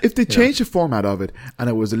 If they changed the format of it and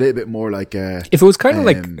it was a little bit more like if it was kind of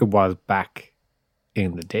like it was back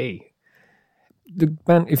in the day,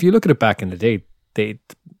 if you look at it back in the day,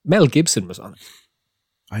 Mel Gibson was on it.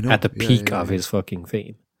 I know at the peak of his fucking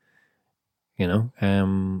fame. They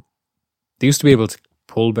used to be able to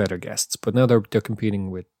pull better guests, but now they're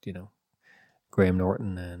competing with Graham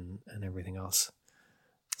Norton and everything else.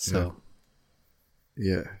 So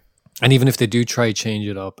yeah. And even if they do try change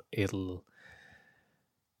it up, it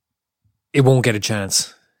won't get a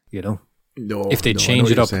chance, No. If they change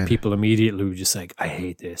it up, people immediately will just like, I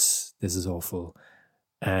hate this. This is awful.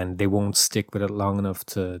 And they won't stick with it long enough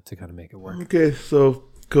to kind of make it work. Okay, so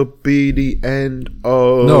could be the end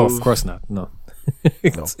of... No, of course not. No.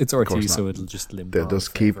 it's RT, so it'll just limp on.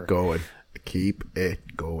 Just keep going. Keep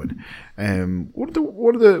it going. One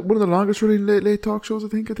of the longest running late talk shows, I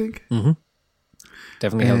think. Mm-hmm.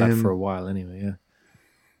 Definitely held that for a while anyway, yeah.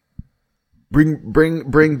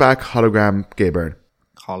 Bring back hologram Gayburn.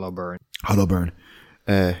 Hollowburn.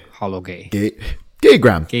 Hollow gay.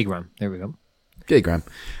 Gaygram. Gaygram. There we go. Gaygram.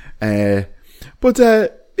 But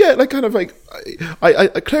yeah, like kind of like I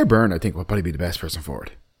Claire Byrne, I think, would probably be the best person for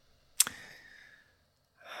it.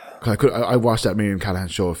 I watched that Miriam Callahan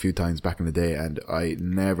show a few times back in the day, and I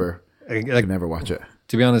could never watch it.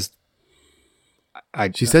 To be honest,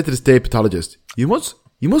 She said to the state pathologist, "You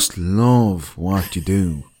must love what you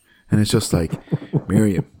do," and it's just like,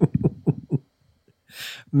 Miriam.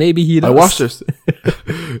 maybe he does. I watched her.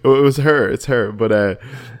 It was her. It's her. But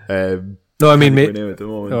No, I mean, her name at the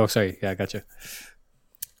moment. oh, sorry. Yeah, I gotcha.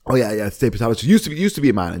 Oh yeah, state pathologist used to be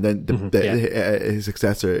a man, and then his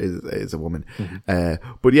successor is a woman.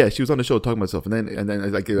 But yeah, she was on the show talking about stuff, and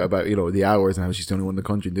then like about the hours and how she's the only one in the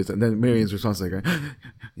country. And then Miriam's response like,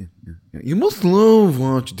 "You must love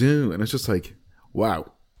what you do," and it's just like,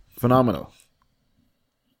 wow, phenomenal.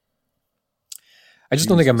 I just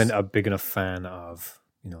don't think I'm a big enough fan of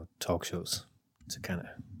talk shows to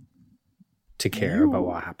care about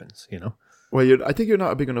what happens. Well, I think you're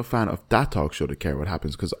not a big enough fan of that talk show to care what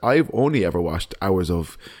happens, because I've only ever watched hours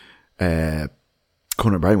of Conan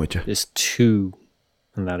O'Brien with you. There's 2,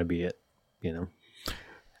 and that'll be it. And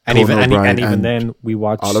Conan O'Brien even then we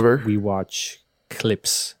watch Oliver. We watch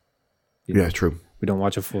clips. Yeah, true. We don't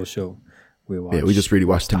watch a full show. We just really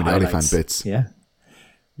watch Timothy Oliphant bits. Yeah.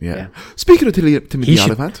 Speaking of Timothy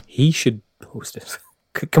Oliphant, he should host it.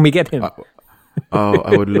 Can we get him?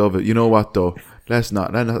 I would love it. You know what though? Let's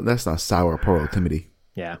not sour poor old Timothy.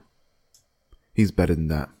 Yeah. He's better than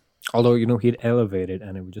that. Although, he'd elevate it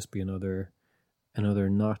and it would just be another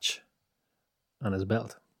notch on his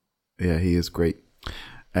belt. Yeah, he is great.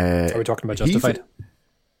 Are we talking about Justified?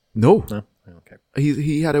 No. Okay.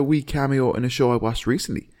 He had a wee cameo in a show I watched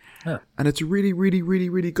recently. Ah. And it's a really, really, really,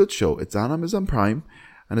 really good show. It's on Amazon Prime,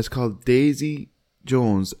 and it's called Daisy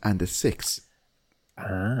Jones and the Six.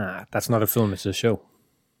 Ah, that's not a film, it's a show.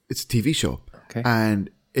 It's a TV show. Okay. And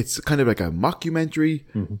it's kind of like a mockumentary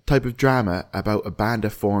type of drama about a band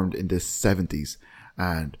that formed in the 70s.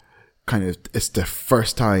 And kind of, it's the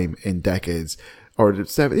first time in decades, or the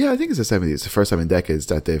 70s, yeah, I think it's the 70s. It's the first time in decades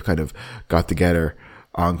that they've kind of got together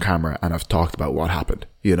on camera and have talked about what happened,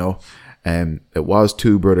 It was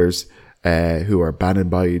 2 brothers who were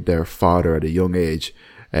abandoned by their father at a young age,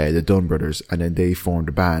 the Dunn brothers, and then they formed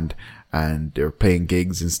a band. And they were playing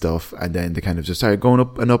gigs and stuff, and then they kind of just started going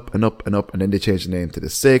up and up and up and up, and then they changed the name to the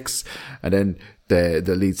Six, and then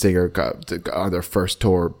the lead singer got on their first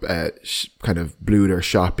tour, kind of blew their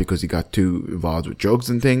shot because he got too involved with drugs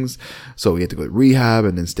and things, so he had to go to rehab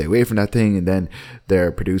and then stay away from that thing, and then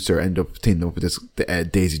their producer ended up teaming up with this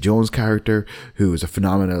Daisy Jones character, who is a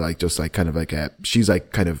phenomenal, she's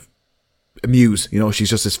like kind of a muse, she's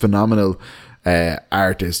just this phenomenal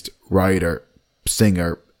artist, writer,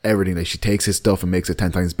 singer, everything. Like, she takes his stuff and makes it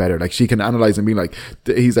 10 times better. Like, she can analyze and be like,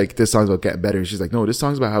 he's like, this song's about getting better, and she's like, no, this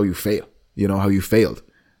song's about how you fail, how you failed,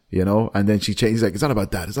 and then she changes, like, it's not about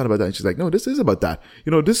that, and she's like, no, this is about that,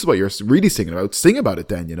 this is what you're really singing about, sing about it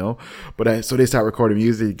then, but so they start recording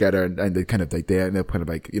music together, and they kind of like, they end up kind of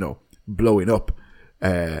like, blowing up,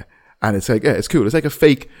 and it's like, yeah, it's cool. It's like a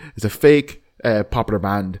fake popular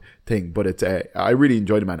band thing, but it's I really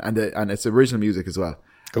enjoyed it, man, and it's original music as well.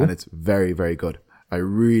 Cool. And it's very, very good. I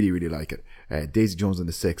really, really like it. Daisy Jones and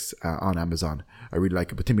the Six on Amazon. I really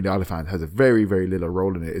like it. But Timothy Oliphant has a very, very little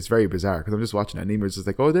role in it. It's very bizarre because I'm just watching it, and Emer's just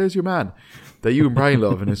like, oh, there's your man that you and Brian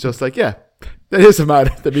love. And it's just like, yeah, that is the man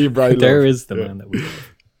that me and Brian love. There is the man that we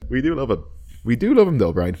love. We do love him. We do love him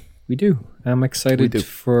though, Brian. We do. I'm excited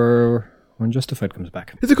for when Justified comes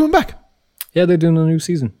back. Is it coming back? Yeah, they're doing a new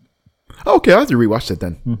season. Okay, I have to rewatch it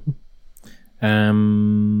then.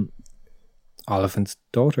 Oliphant's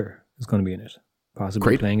daughter is going to be in it.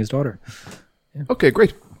 Possibly playing his daughter. Yeah. Okay,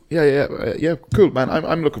 great. Yeah, cool, man.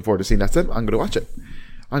 I'm looking forward to seeing that. Then I'm going to watch it.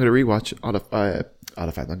 I'm going to rewatch Oliphant.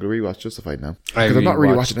 I'm going to rewatch Justified now because I'm not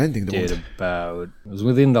really watching anything. It was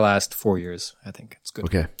within the last 4 years. I think it's good.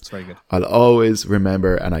 Okay, it's very good. I'll always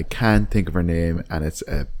remember, and I can't think of her name, and it's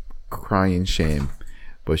a crying shame,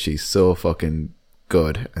 but she's so fucking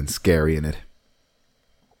good and scary in it.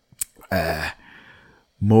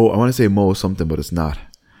 Mo, I want to say Mo something, but it's not.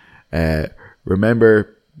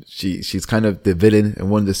 Remember, she's kind of the villain in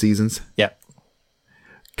one of the seasons. Yeah.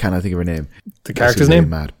 Cannot think of her name. The character's name?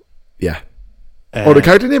 Mad. Yeah. The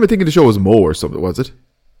character name I think in the show was Mo or something, was it?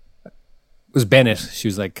 It was Bennett. She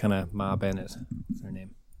was like kind of Ma Bennett. That's her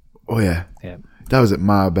name. Oh, yeah. Yeah. That was it,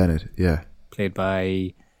 Ma Bennett. Yeah. Played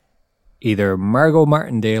by either Margot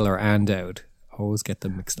Martindale or Ann Dowd. Always get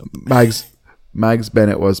them mixed up. Mags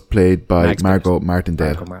Bennett was played by Margot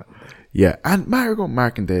Martindale. Margot Martindale. Yeah, and Margot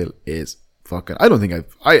Martindale is fucking. I don't think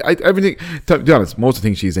everything. To be honest, most of the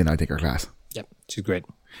things she's in, I think, are class. Yep, she's great.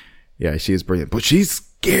 Yeah, she is brilliant, but she's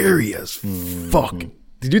scary as fuck.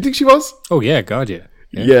 Did you think she was? Oh yeah, God, yeah.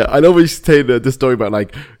 Yeah, I know when she's telling the story about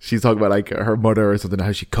like she's talking about like her mother or something,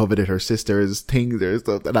 how she coveted her sister's things or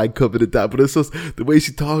stuff, and I coveted that. But it's just the way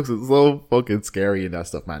she talks is so fucking scary and that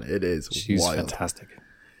stuff, man. It is. She's wild. fantastic.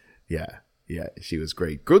 Yeah, she was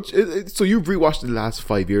great. Good. So you've rewatched it the last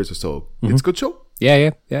 5 years or so. It's a good show.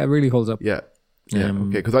 Yeah, it really holds up. Yeah.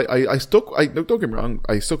 Okay. Because I stuck. Don't get me wrong.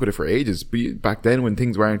 I stuck with it for ages. But back then, when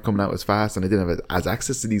things weren't coming out as fast and I didn't have as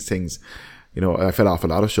access to these things, you know, I fell off a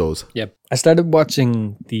lot of shows. Yep. I started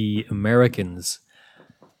watching The Americans.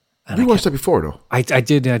 You watched that before, though. I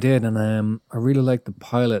did, and I really liked the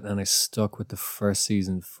pilot, and I stuck with the first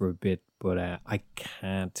season for a bit, but I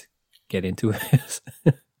can't get into it.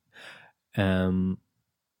 I'm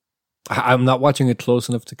not watching it close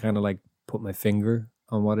enough to kind of like put my finger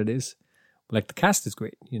on what it is. But like the cast is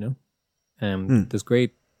great, you know. There's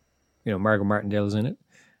great, you know, Margot Martindale's in it.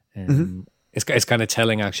 It's kind of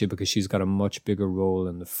telling actually because she's got a much bigger role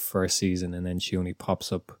in the first season, and then she only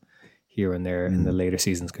pops up here and there in the later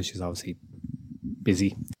seasons because she's obviously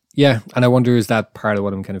busy. Yeah, and I wonder is that part of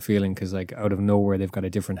what I'm kind of feeling because like out of nowhere they've got a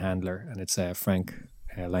different handler, and it's Frank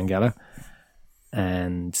Langella,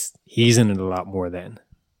 and he's in it a lot more then,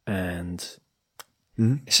 and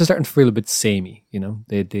it's just starting to feel a bit samey. You know,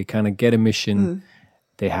 they kind of get a mission,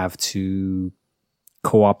 they have to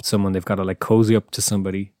co-opt someone, they've got to like cozy up to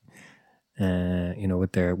somebody. You know,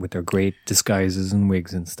 with their great disguises and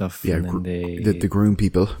wigs and stuff. Yeah, and then the groom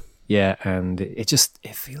people. Yeah, and it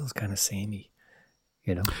feels kind of samey,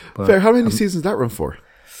 you know. But Fair. How many seasons did that run for?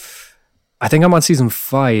 I think I'm on season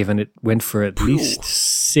 5, and it went for at least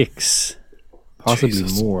 6, possibly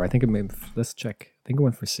Jesus. more. I think it may. Let's check. I think it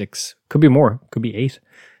went for 6. Could be more. Could be 8,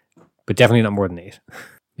 but definitely not more than 8.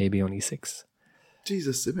 Maybe only 6.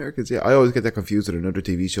 Jesus, the Americans. Yeah, I always get that confused with another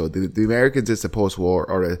TV show. The Americans is the post-war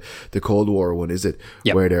or the Cold War one, is it?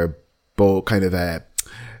 Yep. Where they're both kind of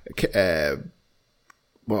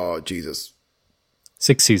oh Jesus,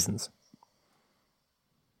 6 seasons.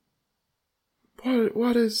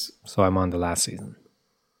 What is? So I'm on the last season.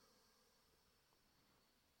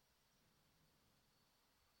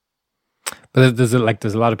 But there's a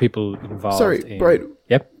lot of people involved. Sorry, right?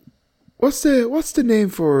 Yep. What's the name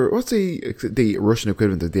for what's the Russian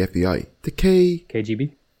equivalent of the FBI? The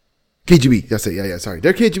KGB. KGB. That's it. Yeah. Sorry,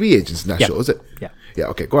 they're KGB agents in that show, is it? Yeah. Yeah.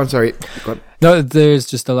 Okay. Go on. Sorry. Go on. No, there's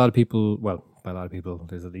just a lot of people. Well, by a lot of people,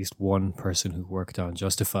 there's at least one person who worked on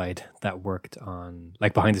Justified that worked on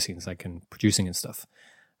like behind the scenes, like in producing and stuff.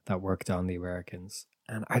 That worked on The Americans,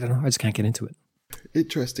 and I don't know. I just can't get into it.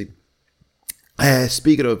 Interesting.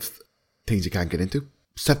 Speaking of things you can't get into,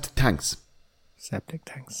 septic tanks. Septic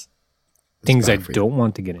tanks. Things I don't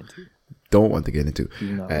want to get into. Don't want to get into.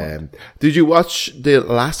 No. Did you watch The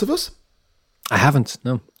Last of Us? I haven't.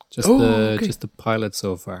 No, just the pilot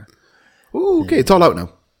so far. Oh, okay. It's all out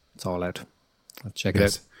now. It's all out. I'll check it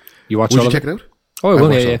Yes. out. You watch Would all you of check it? it out? Oh, I will.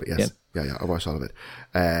 watched all Yeah. of it, yes. Yeah. I watched all of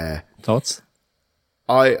it. Thoughts?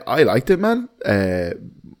 I liked it, man.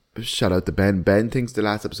 Shout out to Ben. Ben thinks the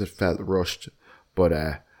last episode felt rushed, but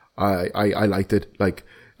I liked it. Like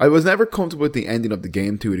I was never comfortable with the ending of the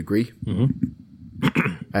game to a degree.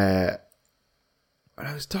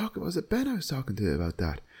 I was talking. Was it Ben I was talking to about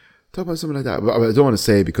that? Talk about something like that. But I don't want to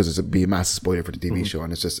say because it'd be a massive spoiler for the TV show,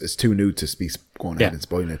 and it's too new to be going ahead and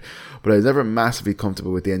spoiling it. But I was never massively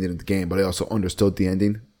comfortable with the ending of the game. But I also understood the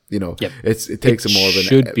ending. You know, it takes a more of an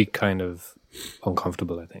should be kind of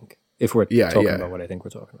uncomfortable. I think if we're talking about what I think we're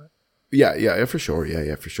talking about. Yeah, for sure.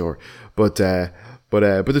 Yeah, for sure. But the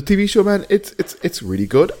TV show, man, it's really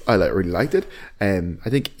good. I really liked it. I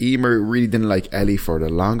think Emer really didn't like Ellie for the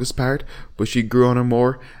longest part, but she grew on her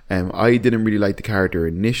more. I didn't really like the character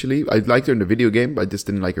initially. I liked her in the video game, but I just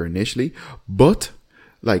didn't like her initially. But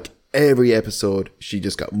like every episode, she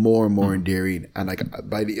just got more and more endearing, and I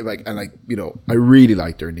really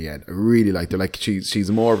liked her in the end. I really liked her. Like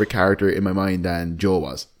she's more of a character in my mind than Joe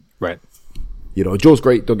was. Right. You know, Joe's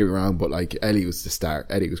great, don't get me wrong, but like Ellie was the star.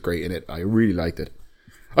 Ellie was great in it. I really liked it.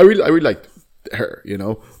 I really liked her, you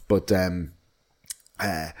know. But the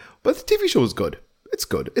TV show is good. It's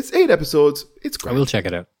good. It's 8 episodes. It's great. I will check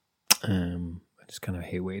it out. I just kind of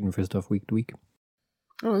hate waiting for stuff week to week.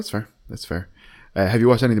 Oh, that's fair. That's fair. Have you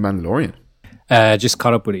watched any of The Mandalorian? Just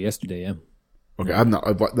caught up with it yesterday, yeah. Okay, I've not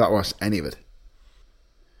watched any of it.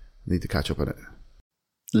 Need to catch up on it.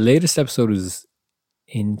 The latest episode was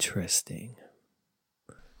interesting.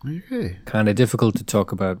 Okay. Kind of difficult to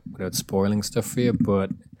talk about without spoiling stuff for you, but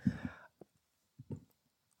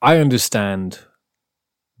I understand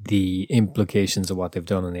the implications of what they've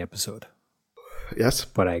done in the episode. Yes.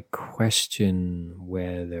 But I question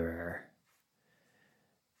whether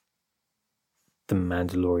The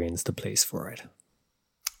Mandalorian's the place for it.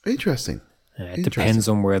 Interesting. It depends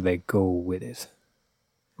on where they go with it.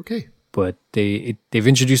 Okay. But they've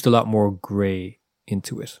introduced a lot more grey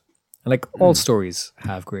into it. And like all stories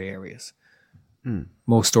have grey areas.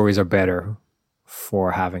 Most stories are better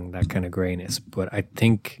for having that kind of greyness. But I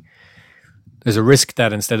think there's a risk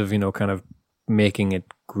that instead of, kind of making it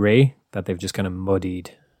grey, that they've just kind of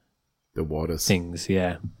muddied the waters. Things,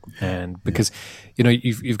 yeah. And because,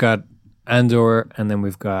 you've got Andor, and then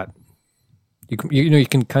we've got, you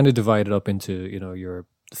can kind of divide it up into, your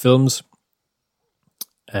films,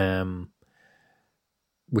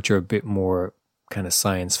 which are a bit more kind of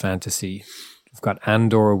science fantasy. We've got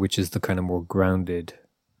Andor, which is the kind of more grounded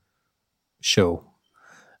show.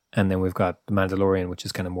 And then we've got The Mandalorian, which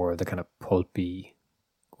is kind of more the kind of pulpy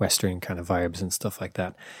Western kind of vibes and stuff like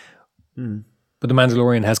that. But The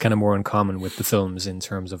Mandalorian has kind of more in common with the films in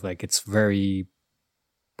terms of like, it's very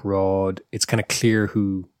broad. It's kind of clear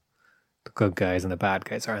who the good guys and the bad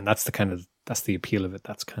guys are. And that's the appeal of it.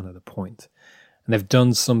 That's kind of the point. And they've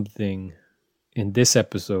done something in this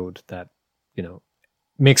episode that,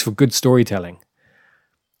 makes for good storytelling.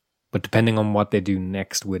 But depending on what they do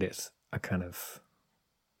next with it, I kind of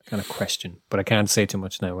question. But I can't say too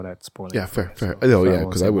much now without spoiling. Yeah, fair. Oh, yeah,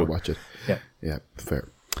 because I will watch it. Yeah,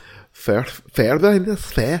 fair. Then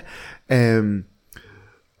that's fair. I've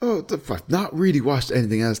not really watched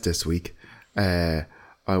anything else this week. Emer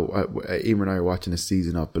and I are watching a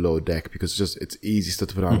season of Below Deck because it's easy stuff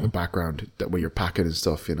to put on in the background that when you're packing and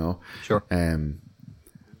stuff, Sure.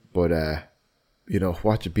 But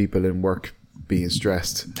watching people in work being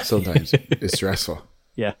stressed sometimes is stressful.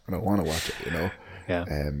 Yeah. I don't want to watch it, Yeah.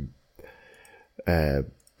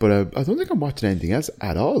 But I don't think I'm watching anything else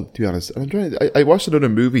at all, to be honest. I watched another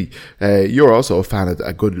movie. You're also a fan of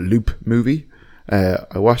a good Loop movie. I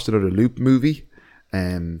watched another Loop movie.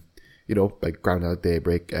 Like Groundhog Day,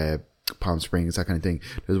 Palm Springs, that kind of thing.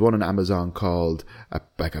 There's one on Amazon called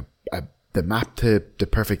The Map to the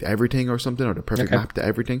Perfect Everything or something, or The Perfect Map to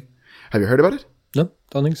Everything. Have you heard about it? No,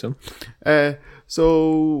 don't think so.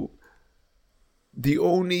 So the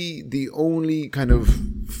only kind of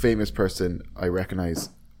famous person I recognize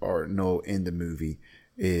or know in the movie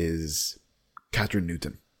is Catherine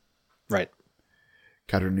Newton. Right.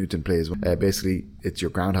 Catherine Newton plays, basically, it's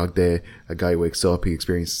your Groundhog Day. A guy wakes up, he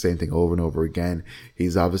experiences the same thing over and over again.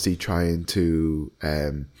 He's obviously trying to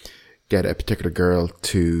get a particular girl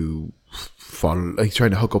to follow. He's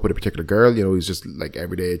trying to hook up with a particular girl. He's just like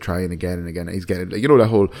every day trying again and again. He's getting, that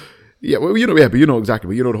whole, but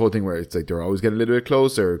exactly. But the whole thing where it's like they're always getting a little bit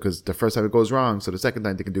closer because the first time it goes wrong, so the second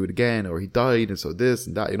time they can do it again, or he died, and so this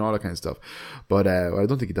and that, all that kind of stuff. But I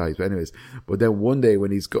don't think he dies. But anyways, but then one day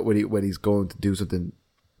when he's going to do something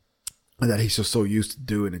that he's just so used to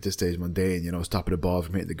doing at this stage, mundane, stopping the ball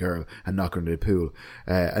from hitting the girl and knocking her into the pool,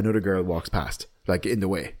 another girl walks past, like in the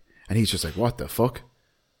way, and he's just like, what the fuck?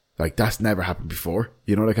 Like, that's never happened before,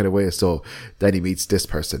 that kind of way. So then he meets this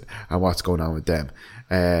person and what's going on with them.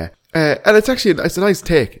 And it's a nice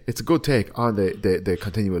take. It's a good take on the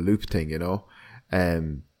continual loop thing,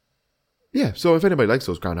 Yeah, so if anybody likes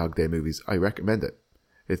those Groundhog Day movies, I recommend it.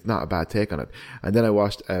 It's not a bad take on it. And then I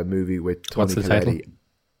watched a movie with Tony Colletti.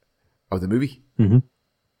 Of the movie? Mm-hmm.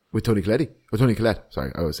 With Tony Colletti? Or Tony Collette.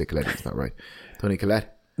 Sorry, I always say Colletti. It's not right. Tony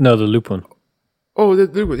Collette. No, the Loop one. Oh, the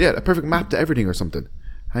Loop one. Yeah, A Perfect Map to Everything or something.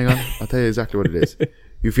 Hang on. I'll tell you exactly what it is.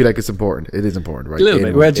 You feel like it's important. It is important, right? A little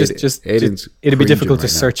bit. Well, it'd be difficult to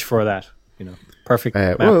search for that. Perfect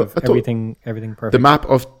map of everything perfect.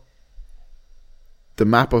 The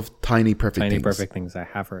map of tiny perfect things. Tiny perfect things. I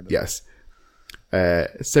have heard of. Yes.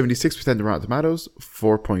 76% on Rotten Tomatoes,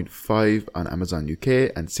 4.5 on Amazon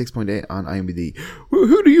UK, and 6.8 on IMDb.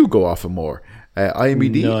 Who do you go off of more,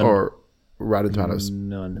 IMDb None. or Rotten Tomatoes?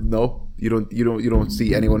 None. No, you don't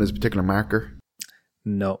see anyone as a particular marker.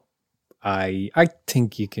 No, I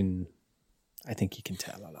think you can. I think you can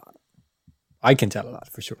tell a lot. I can tell a lot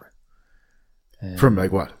for sure. From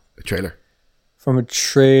like what? A trailer? From a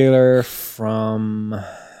trailer, from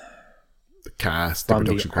cast, the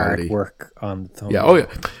production quality, artwork on the thumb. Yeah,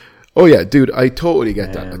 oh yeah, dude, I totally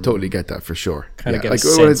get that. I totally get that for sure. Kind of get a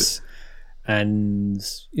sense, and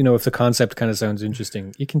if the concept kind of sounds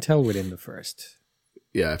interesting, you can tell within the first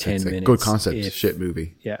 10 minutes. Good concept, shit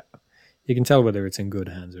movie. Yeah, you can tell whether it's in good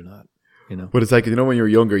hands or not. But it's like, when you were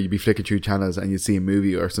younger, you'd be flicking through channels and you'd see a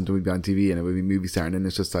movie or something would be on TV and it would be movie starting, and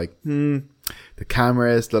it's just like, the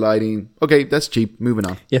cameras, the lighting, okay, that's cheap. Moving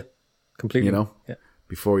on. Yeah, completely. Yeah.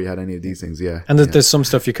 Before you had any of these things, yeah. And there's some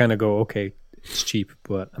stuff you kind of go, okay, it's cheap,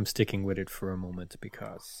 but I'm sticking with it for a moment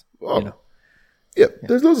because, Yeah,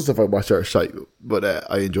 there's loads of stuff I watch that are shite, but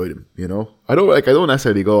I enjoy them, I don't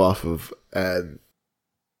necessarily go off of,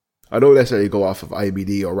 I don't necessarily go off of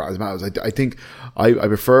IMDb or Rotten Tomatoes. I think I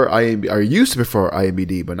prefer IMDb. I used to prefer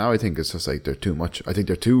IMDb, but now I think it's just like they're too much. I think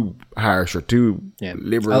they're too harsh or too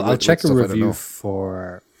liberal. I'll check a review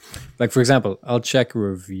for, like, for example, I'll check a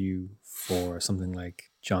review for something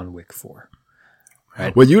like John Wick 4.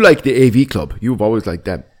 Right? Well, you like the AV Club. You've always liked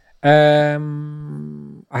them. I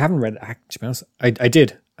haven't read it, to be honest. I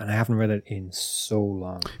did, and I haven't read it in so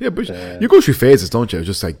long. Yeah, but you go through phases, don't you?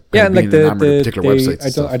 Just like and like the particular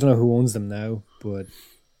websites. I don't know who owns them now, but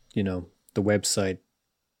you know, the way the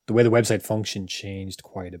website function changed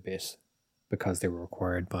quite a bit because they were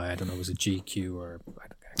acquired by, I don't know, was it GQ or I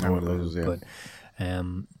can't remember. Those, yeah.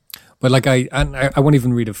 But like I won't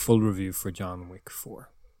even read a full review for John Wick 4.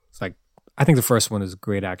 It's like, I think the first one is a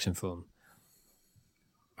great action film.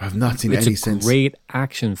 I've not seen any since. It's a great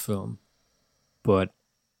action film, but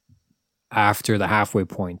after the halfway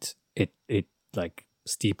point, it like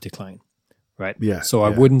steep decline, right? Yeah. So I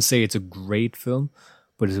wouldn't say it's a great film,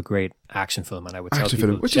 but it's a great action film, and I would tell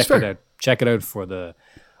people check it out for the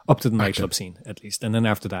up to the nightclub scene at least, and then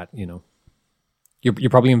after that, you know, you're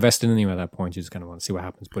probably invested in him at that point. You just kind of want to see what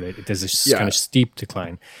happens, but it does a kind of steep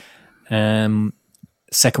decline.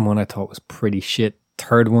 Second one I thought was pretty shit.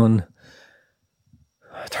 Third one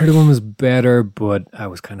was better, but I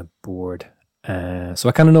was kind of bored. So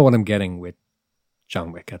I kind of know what I'm getting with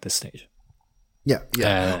John Wick at this stage.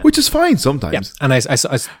 Yeah. Which is fine sometimes. Yeah. And I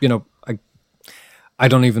you know, I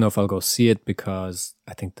don't even know if I'll go see it because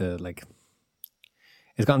I think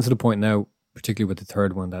it's gotten to the point now, particularly with the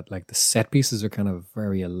third one, that like the set pieces are kind of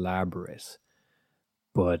very elaborate,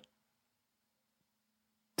 but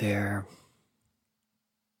they're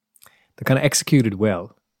kind of executed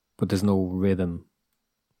well, but there's no rhythm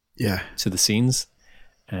to the scenes,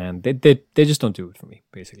 and they just don't do it for me,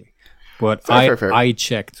 basically. But fair. I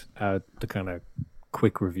checked out the kind of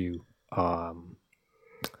quick review on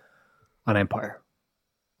Empire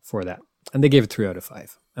for that, and they gave it 3 out of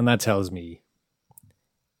 5, and that tells me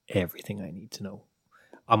everything I need to know.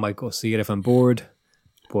 I might go see it if I'm bored,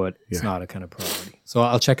 but it's not a kind of priority. So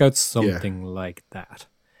I'll check out something like that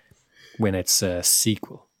when it's a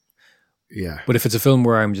sequel. Yeah. But if it's a film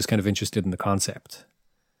where I'm just kind of interested in the concept,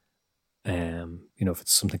 you know, if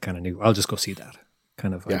it's something kind of new, I'll just go see that.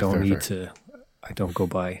 Kind of, I don't go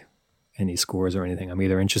by any scores or anything. I'm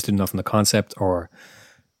either interested enough in the concept or,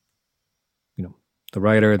 you know, the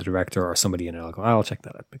writer, the director, or somebody in it. I'll go, I'll check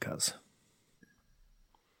that out because.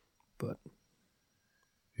 But.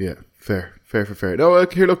 Yeah, fair. No,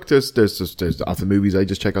 here, look, there's often movies I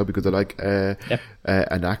just check out because I like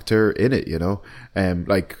an actor in it, you know.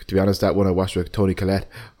 Like, to be honest, that one I watched with Toni Collette,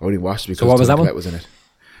 I only watched because Toni Collette was in it.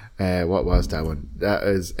 What was that one? That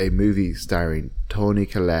is a movie starring Toni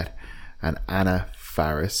Collette and Anna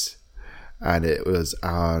Faris, and it was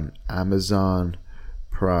on Amazon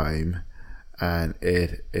Prime, and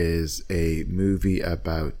it is a movie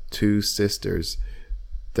about two sisters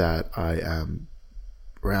that I am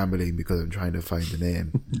rambling because I'm trying to find the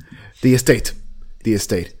name. The Estate. I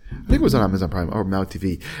think it was on Amazon Prime or Now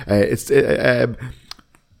TV.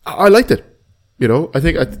 I liked it. You know, I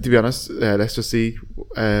think, to be honest, let's just see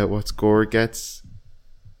what score it gets.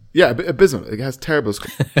 Yeah, abysmal. It has terrible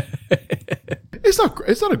score. It's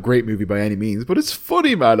not a great movie by any means, but it's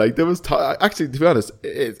funny, man. Like, there was actually, to be honest,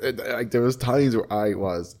 there was times where I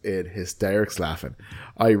was in hysterics laughing.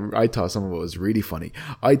 I thought some of it was really funny.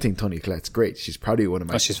 I think Toni Collette's great. She's probably one of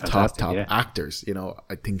my top actors. You know,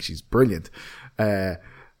 I think she's brilliant. But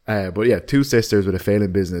yeah, two sisters with a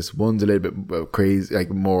failing business. One's a little bit crazy, like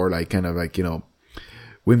more like kind of like, you know,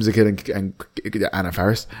 whimsical and Anna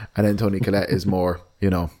Faris, and then Toni Collette is more,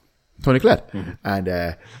 you know, Toni Collette. Mm-hmm.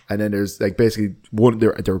 And then there's like basically one,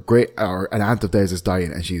 they're great, or an aunt of theirs is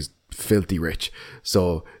dying and she's filthy rich,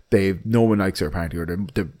 so no one likes her apparently, or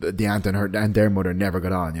the aunt and their mother never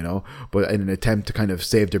got on, you know. But in an attempt to kind of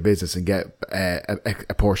save their business and get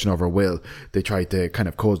a portion of her will, they try to kind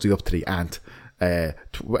of cozy up to the aunt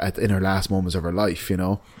in her last moments of her life, you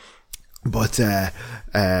know. But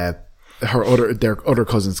their other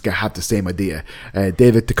cousins have the same idea.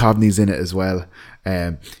 David Duchovny's in it as well.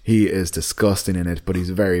 He is disgusting in it, but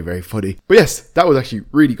he's very, very funny. But yes, that was actually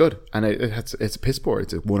really good, and it's a piss poor.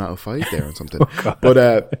 It's a 1 out of 5 there or something. But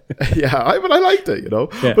I liked it, you know.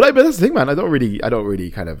 Yeah. But that's the thing, man. I don't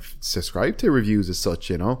really kind of subscribe to reviews as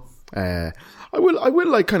such, you know. I will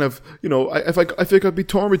like kind of, you know, if I could be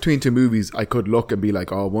torn between two movies, I could look and be like,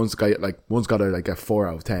 oh, one's got a 4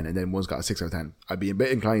 out of 10 and then one's got a 6 out of 10. I'd be a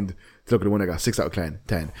bit inclined to look at the one that got 6 out of 10.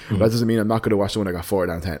 Mm-hmm. But that doesn't mean I'm not going to watch the one that got 4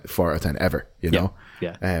 out of 10 ever, you know?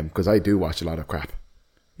 Yeah. Because I do watch a lot of crap.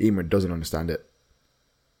 Emer doesn't understand it.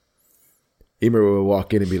 Emer will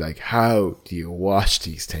walk in and be like, "How do you watch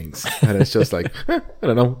these things?" And it's just like, I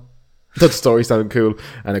don't know. That story sounded cool,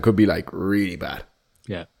 and it could be like really bad.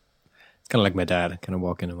 Yeah. It's kind of like my dad. I kind of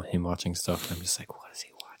walk in and him watching stuff. And I'm just like, what is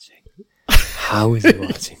he watching? How is he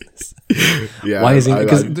watching this? Yeah, Why is he?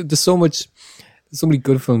 Because there's so many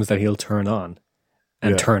good films that he'll turn on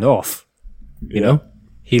and turn off. You know,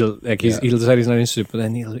 he'll decide he's not interested, but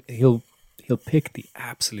then he'll pick the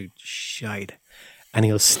absolute shite and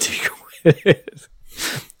he'll stick with it.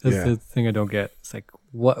 That's the thing I don't get. It's like,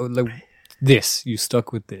 what? Like this? You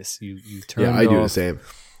stuck with this? You turned? Yeah, I do off, the same.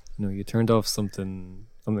 You know, you turned off something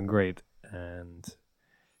great, and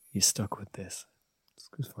you stuck with this. It's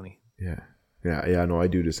funny. Yeah. No, I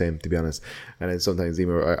do the same, to be honest. And then sometimes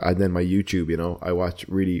Emer, and then my YouTube, you know, I watch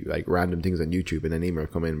really like random things on YouTube, and then Emer will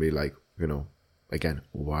come in and be like, you know, again,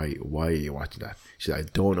 why are you watching that? She's like, I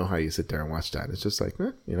don't know how you sit there and watch that. It's just like,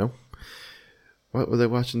 you know, what was I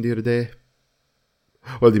watching the other day?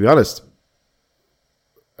 Well, to be honest,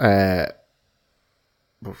 I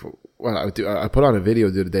put on a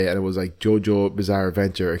video the other day, and it was like JoJo Bizarre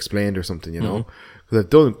Adventure Explained or something, you know, because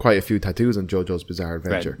I've done quite a few tattoos on JoJo's Bizarre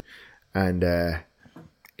Adventure. Right. And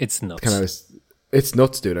it's nuts. It's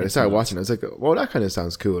nuts, dude. And I started watching. I was like, "Well, that kind of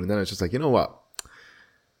sounds cool." And then I was just like, "You know what?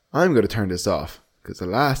 I'm going to turn this off because the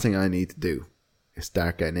last thing I need to do is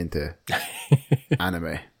start getting into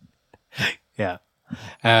anime." Yeah,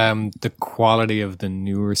 the quality of the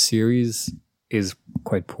newer series is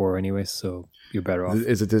quite poor anyway, so you're better off.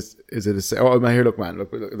 Is it this? Is it a? Oh, here, look, man,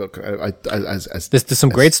 look. There's some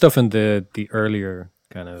great stuff in the earlier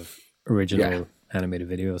kind of original animated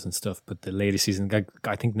videos and stuff, but the latest season,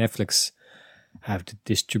 I think Netflix have the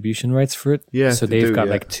distribution rights for it. Yeah, so they've got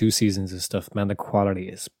like 2 seasons of stuff. Man, the quality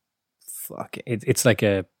is it's like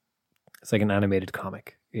an animated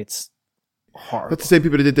comic. It's horrible. That's the same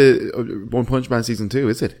people that did the One Punch Man season 2,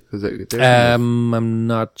 is it? I'm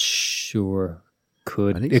not sure. It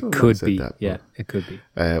could be. It could be.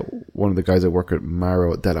 One of the guys I work with,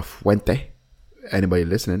 Maro de la Fuente. Anybody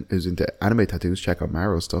listening who's into anime tattoos, check out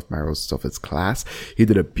Maro's stuff. Maro's stuff is class. He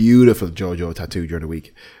did a beautiful JoJo tattoo during the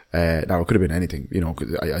week. Now it could have been anything, you know, 'cause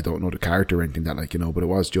I don't know the character or anything that, like, you know, but it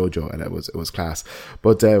was JoJo and it was class.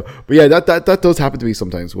 But yeah, that does happen to me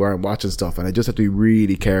sometimes where I'm watching stuff and I just have to be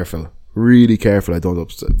really careful. I don't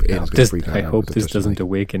upset. I hope this doesn't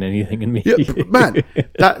awaken anything in me. Yeah, man,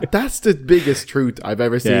 that's the biggest truth I've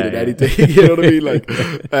ever seen in anything. You know what I mean? Like,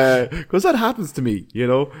 because that happens to me. You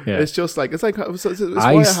know, it's just like it's why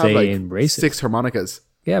I have like 6 harmonicas.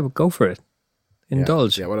 Yeah, but go for it.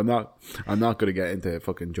 Indulge. Yeah, well, I'm not going to get into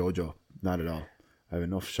fucking JoJo. Not at all. I have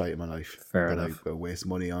enough shite in my life that I waste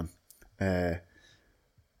money on.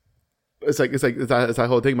 It's that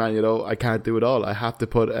whole thing, man. You know, I can't do it all. I have to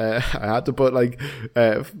put like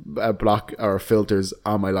a block or filters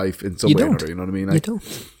on my life in some way or another. You know what I mean? Like, you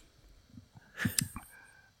don't.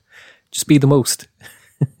 Just be the most.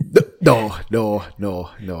 No.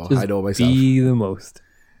 Just I know myself. Be the most.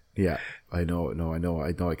 Yeah, I know.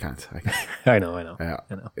 I can't. I know.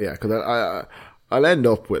 Yeah, because I'll end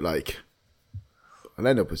up with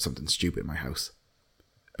something stupid in my house.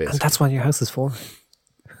 Basically. And that's what your house is for.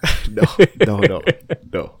 No,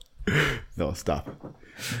 stop.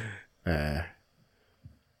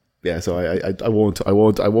 Yeah, so I won't.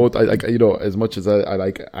 You know, as much as I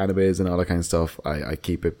like animes and all that kind of stuff, I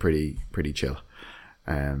keep it pretty chill.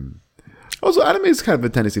 Also, anime is kind of a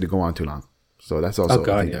tendency to go on too long, so that's also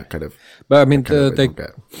that kind of. But I mean,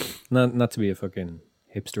 not to be a fucking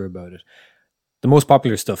hipster about it. The most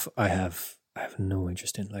popular stuff I have no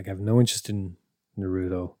interest in. Like, I have no interest in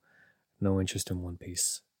Naruto, no interest in One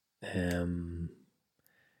Piece.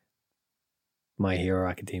 My Hero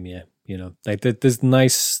Academia, you know, like there's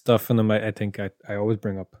nice stuff in them. I think I always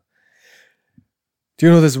bring up. Do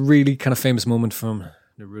you know this really kind of famous moment from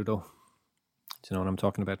Naruto? Do you know what I'm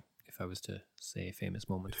talking about? If I was to say a famous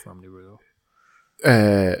moment from Naruto.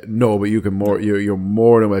 No, but you're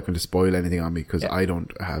more than welcome to spoil anything on me because I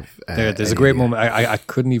don't have. There's a great moment. I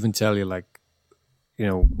couldn't even tell you, like, you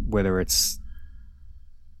know, whether it's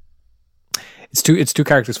two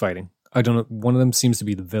characters fighting. I don't know. One of them seems to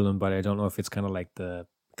be the villain, but I don't know if it's kind of like the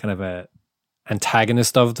kind of a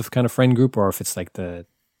antagonist of the kind of friend group, or if it's like the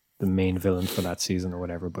main villain for that season or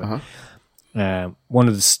whatever. But one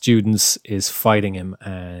of the students is fighting him,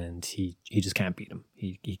 and he just can't beat him.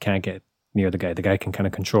 He can't get near the guy. The guy can kind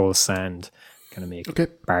of control sand, kind of make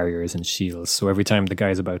barriers and shields. So every time the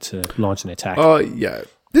guy's about to launch an attack. Oh yeah,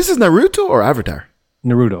 this is Naruto or Avatar?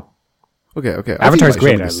 Naruto. Okay. Avatar's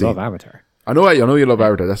great. I love Avatar. I know you love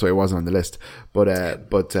Avatar. That's why it wasn't on the list. But I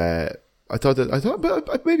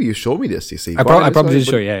thought maybe you showed me this. You see, I probably did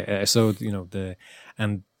show you. Yeah. So, you know,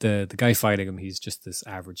 And the guy fighting him, he's just this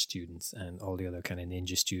average student, and all the other kind of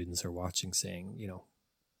ninja students are watching, saying, you know,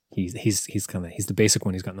 he's the basic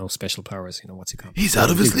one. He's got no special powers. You know, what's he called? He's out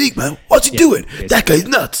of his league, man. What's he doing? That guy's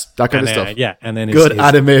nuts. That kind And, of stuff. yeah, and then Good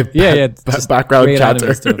anime just background great chatter.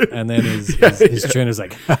 anime stuff. And then his trainer's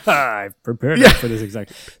like, I've prepared him for this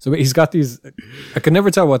exactly. So he's got these, I could never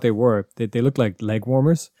tell what they were. They look like leg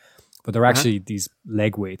warmers, but they're actually these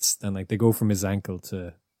leg weights. And like they go from his ankle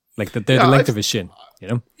to like they're the length of his shin, you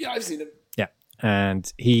know? Yeah, I've seen him. Yeah.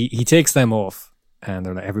 And he takes them off, and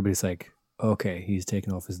they're like, everybody's like, okay, he's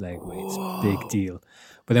taking off his leg weights. Big deal.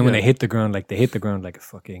 But then when they hit the ground, like a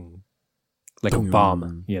fucking, like a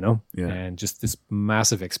bomb, you know? Yeah. And just this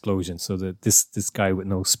massive explosion. So that this guy with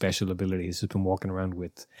no special ability has just been walking around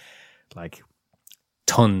with like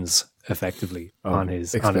tons effectively on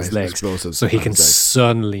his legs. Explosives So he on can his legs.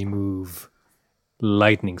 suddenly move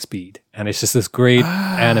lightning speed. And it's just this great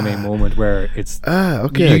anime moment where it's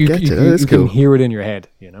Okay, I get you. That is you cool. can hear it in your head,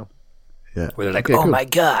 you know? Yeah. Where they're like, Okay, oh cool. my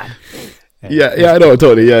God. Yeah, I know,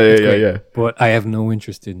 totally. Yeah, Great. But I have no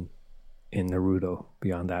interest in Naruto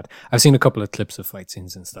beyond that. I've seen a couple of clips of fight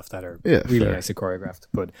scenes and stuff that are really fair. nicely choreographed,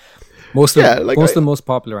 but most of the most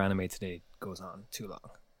popular anime today goes on too long.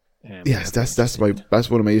 Yes, that's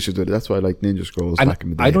one of my issues with it. That's why I like Ninja Scrolls back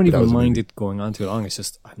in the day. I don't but that even was a mind movie. it going on too long. It's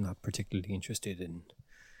just I'm not particularly interested in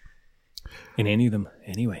any of them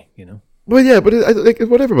anyway, you know. Well, yeah, but like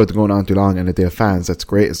whatever about going on too long, and if they have fans, that's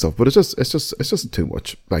great and stuff. But it's just too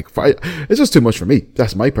much. Like it's just too much for me.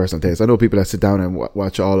 That's my personal taste. I know people that sit down and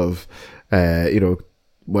watch all of,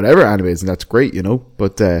 whatever animes, and that's great, you know.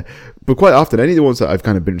 But quite often, any of the ones that I've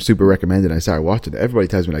kind of been super recommended, and I started watching, everybody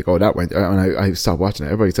tells me like, oh, that went, and I stopped watching it.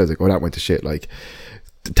 Everybody says like, oh, that went to shit. Like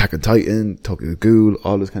Attack on Titan, Tokyo Ghoul,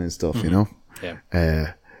 all this kind of stuff, you know.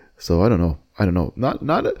 Yeah. So I don't know.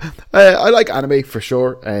 I like anime for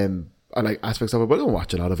sure. I like aspects of it, but I don't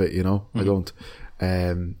watch a lot of it, you know. I don't.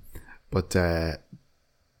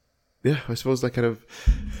 Yeah, I suppose that kind of,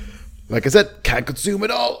 like I said, can't consume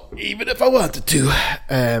it all, even if I wanted to.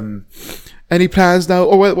 Any plans now?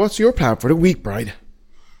 Oh, well, what's your plan for the week, Brian?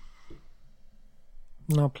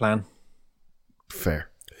 No plan. Fair.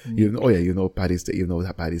 You know Paddy's Day. You know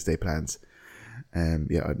that Paddy's Day plans.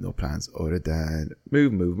 Yeah, I have no plans other than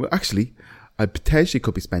move. Actually, I potentially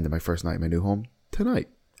could be spending my first night in my new home tonight.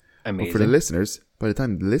 Amazing. But for the listeners, by the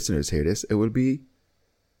time the listeners hear this, it will be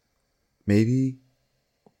maybe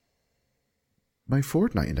my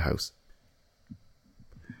fortnight in the house.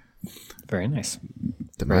 Very nice.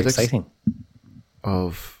 The Very magic exciting.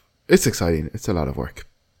 It's exciting. It's a lot of work,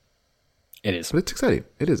 It is. but it's exciting.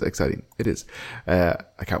 It is exciting. It is. I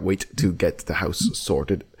can't wait to get the house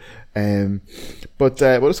sorted. But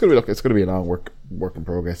it's gonna be a long work in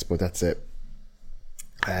progress. But that's it.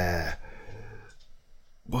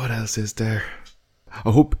 What else is there?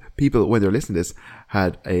 I hope people, when they're listening to this,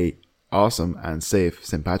 had a awesome and safe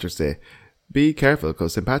St. Patrick's Day. Be careful,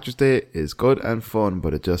 because St. Patrick's Day is good and fun,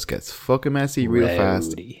 but it just gets fucking messy real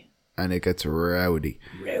fast, and it gets rowdy.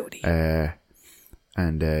 You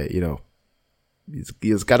know,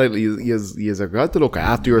 you've got to look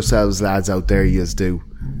after yourselves, lads out there. Yous do.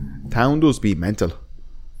 Town does be mental.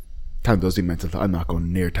 I'm not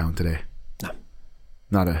going near town today. No.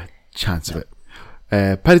 Not a chance of it.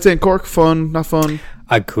 Paddy's Day in Cork, fun, not fun?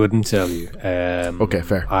 I couldn't tell you. Okay,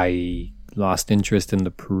 fair. I lost interest in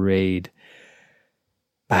the parade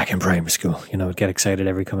back in primary school. You know, I'd get excited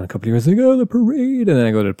every couple of years, like, oh, the parade. And then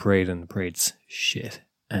I go to the parade, and the parade's shit.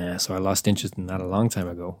 So I lost interest in that a long time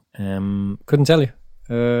ago. Couldn't tell you.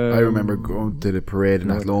 I remember going to the parade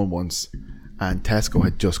in Athlone once, and Tesco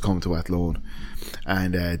had just come to Athlone,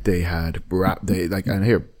 and they had and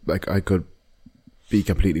here, like, I could be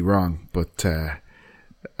completely wrong, but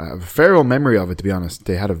I have a fair old memory of it, to be honest.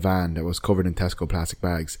 They had a van that was covered in Tesco plastic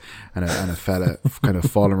bags, and a fella kind of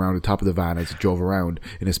falling around the top of the van as it drove around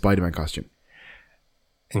in a Spider-Man costume.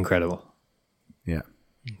 Incredible. Yeah.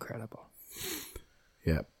 Incredible.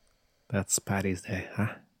 Yeah. That's Paddy's Day,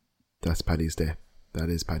 huh? That's Paddy's Day. That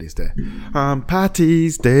is Paddy's Day.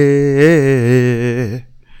 Paddy's Day.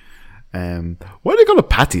 Why do they call it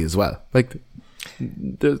Patty as well? Like,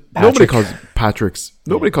 nobody calls Patrick's.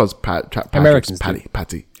 Nobody calls Patrick's Americans Patty.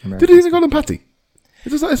 Patty. Americans Did they even call him Patty?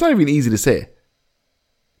 It's not even easy to say.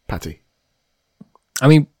 Patty. I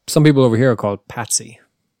mean, some people over here are called Patsy.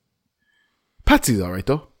 Patsy's all right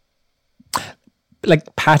though.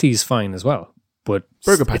 Like, Patty's fine as well, but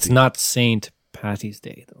Burger Patty. it's not Saint Patty's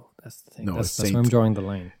Day, though. That's the thing. No, that's it's where I'm drawing the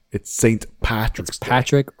line. It's St. Patrick's It's Day.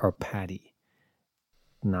 Patrick or Paddy,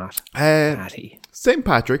 not Patty. St.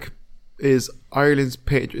 Patrick is Ireland's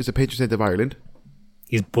is a patron saint of Ireland.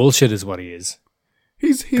 He's bullshit is what he is.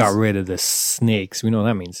 He's got rid of the snakes. We know what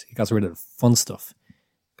that means. He got rid of the fun stuff.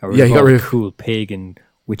 He got rid of cool pagan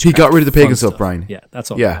witchcraft. He got rid of the pagan fun stuff, Brian. Yeah, that's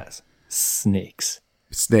all Yeah. it has. Snakes.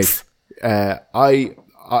 Snakes.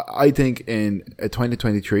 I think in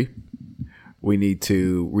 2023 we need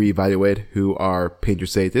to reevaluate who our patron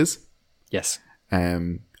saint is. Yes.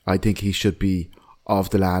 I think he should be of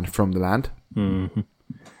the land, from the land. Mm-hmm.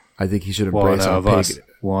 I think he should One embrace our of us. pagan.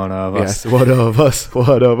 One of us. Yes, one of us.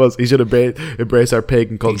 One of us. He should embrace our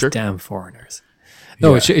pagan culture. These damn foreigners.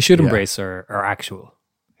 No, Yeah, it should yeah. embrace our actual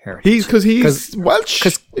heritage. He's Welsh.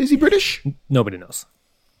 Is he British? Nobody knows.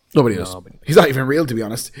 Nobody knows. Nobody knows. He's not even real, to be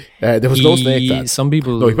honest. There was no snake. That. Some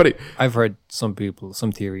people. No, but I've heard some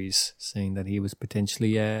theories saying that he was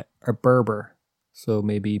potentially a Berber, so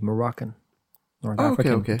maybe Moroccan, North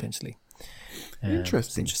African, okay. potentially. Interesting.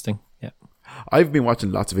 It's interesting. Yeah. I've been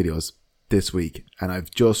watching lots of videos this week, and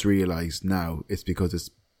I've just realised now it's because it's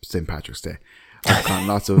St. Patrick's Day. I've got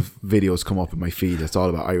lots of videos come up in my feed. It's all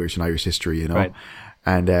about Irish and Irish history, you know, Right.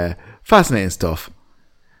 and fascinating stuff.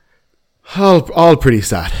 All pretty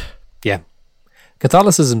sad. Yeah.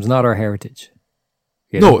 Catholicism's not our heritage.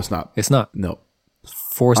 You No, know? it's not. It's not. No,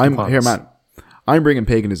 Forced I'm upon here, us. man. I'm bringing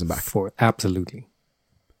paganism back. Absolutely.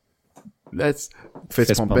 Let's fist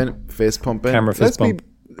Fist pumping, fist pumping. Camera fist bump.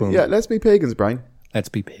 Boom. Yeah, let's be pagans, Brian. Let's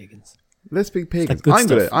be pagans. Let's be pagans. Like good I'm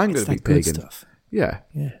stuff. gonna It's be like good pagan. stuff. Yeah.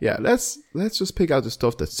 Yeah. Let's just pick out the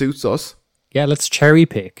stuff that suits us. Yeah, let's cherry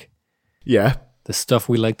pick Yeah, the stuff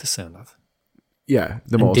we like the sound of the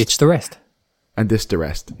and most, ditch the rest. and this the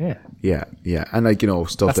rest. Yeah. Yeah, and like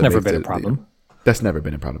stuff That's that never makes been a it- problem. That's never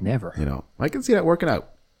been a problem. Never. I can see that working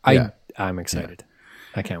out. Yeah. I'm excited.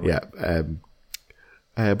 I can't wait.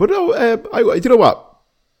 Yeah. But no, you know what?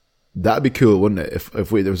 That'd be cool, wouldn't it? If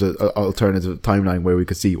there was an alternative timeline where we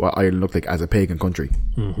could see what Ireland looked like as a pagan country.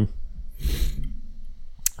 Mm-hmm.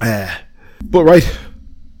 But right,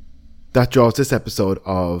 that draws this episode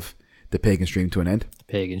of the Pagan Stream to an end.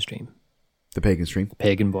 Pagan stream. The Pagan Stream,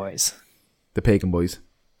 Pagan boys. the Pagan Boys,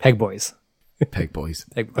 Peg boys. Peg Boys,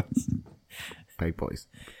 Peg boys. Peg Boys,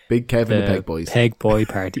 Big Kevin, the Peg Boys, Peg boy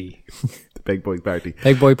party. the Peg Boys party.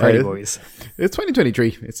 Peg boy party Uh, boys. It's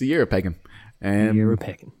 2023. It's the year of pagan. You're a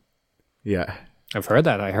pagan. Yeah, I've heard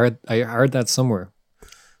that. I heard that somewhere.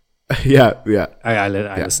 yeah. I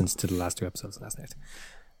listened to the last 2 episodes last night.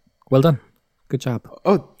 Well done. Good job.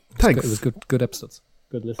 Oh, thanks. It was good episodes.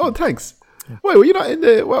 Good listening. Oh, thanks. Wait, were you not in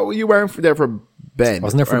the? Well, you weren't there for Ben. I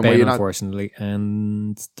wasn't there for Or were Ben, you not- unfortunately,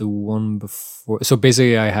 and the one before. So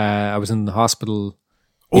basically, I was in the hospital.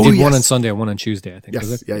 We Oh, did one yes. on Sunday and one on Tuesday, I think. Was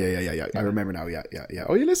Yes. it? Yeah. I remember now. Yeah.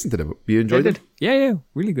 Oh, you listened to them. You enjoyed I it? did. Yeah,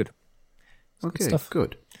 really good. Okay, stuff.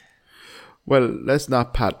 good. Well, let's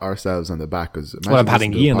not pat ourselves on the back because I'm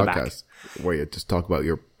patting you on the back. where you just talk about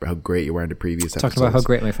how great you were in the previous episodes. Talking about how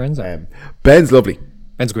great my friends are. Ben's lovely.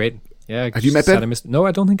 Ben's great. Yeah. Have you met Ben? No,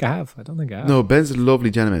 I don't think I have. No, Ben's a lovely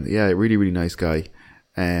gentleman. Yeah, really, really nice guy.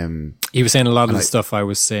 He was saying a lot of And the stuff I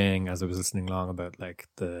was saying as I was listening along about like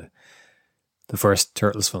the first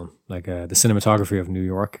Turtles film, like the cinematography of New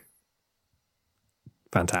York.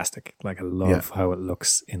 Fantastic. Like I love how it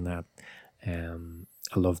looks in that.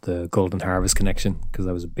 I love the Golden Harvest connection because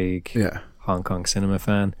I was a big Hong Kong cinema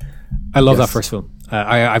fan. I love that first film.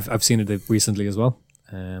 I've seen it recently as well.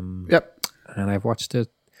 Yep. And I've watched it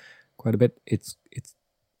quite a bit. It's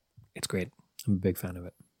great. I'm a big fan of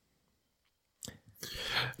it.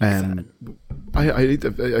 I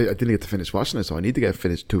didn't get to finish watching it, so I need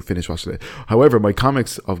to finish watching it. However, my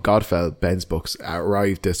comics of Godfell, Ben's books,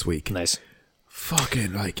 arrived this week. Nice.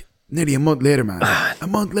 Fucking like nearly a month later, man. A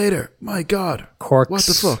month later. My God. Cork's, What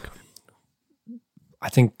the fuck? I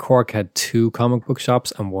think Cork had 2 comic book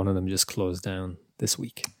shops and one of them just closed down this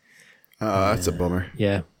week. That's a bummer.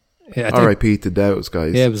 Yeah. I think, R.I.P. to those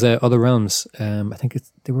guys. yeah, it was Other Realms. I think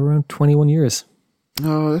they were around 21 years.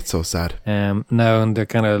 Oh, that's so sad. Now, and they're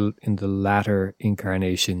kind of in the latter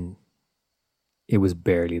incarnation, it was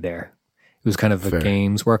barely there. It was kind of a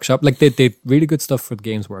Games Workshop. Like they did really good stuff for the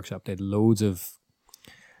Games Workshop. They had loads of.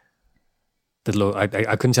 I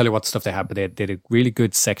couldn't tell you what stuff they had, but they had a really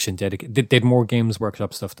good section dedicated. They had more Games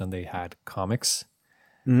Workshop stuff than they had comics.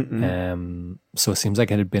 So it seems like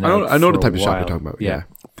it had been. I know the for type a of shop you're while. talking about. Yeah,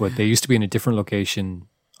 but they used to be in a different location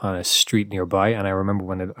on a street nearby, and I remember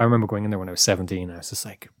going in there when I was 17. I was just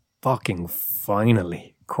like, "Fucking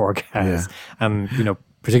finally, Cork has," and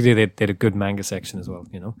particularly they had a good manga section as well.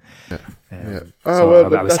 Oh, So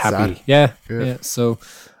well, I was that's happy. sad. Yeah. So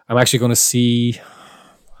I'm actually going to see.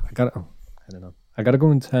 I don't know. I got to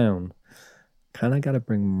go in town. Kind of got to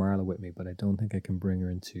bring Marla with me, but I don't think I can bring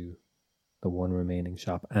her into the one remaining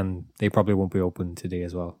shop, and they probably won't be open today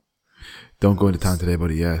as well. Don't go into town today,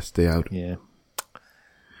 buddy. Yeah, stay out. Yeah.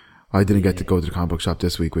 I didn't get to go to the comic book shop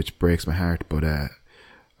this week, which breaks my heart. But I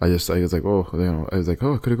was like, oh, could I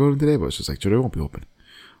go in today? But it's just like, sure, they won't be open.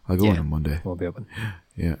 I'll go in on Monday. Won't be open.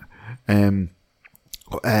 Yeah. But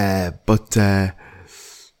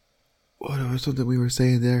what was something we were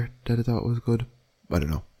saying there that I thought was good? I don't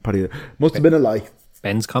know. Probably must have been a lie.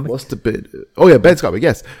 Ben's comic. Must have been. Oh yeah, Ben's comic.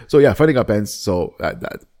 Yes. So yeah, finally got Ben's. So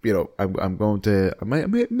I'm going to.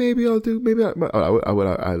 Maybe I'll do. Maybe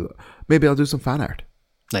maybe I'll do some fan art.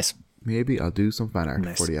 Nice. Maybe I'll do some fan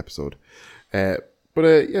art for the episode.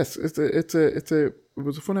 But yes, it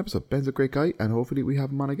was a fun episode. Ben's a great guy, and hopefully we have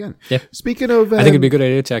him on again. Yeah. Speaking of, I think it'd be a good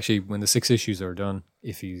idea to actually, when the 6 issues are done,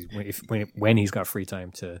 when he's got free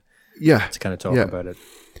time to kind of talk about it.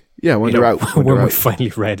 Yeah, when they're out. When we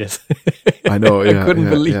finally read it. I know. Yeah, I couldn't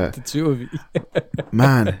believe the two of you.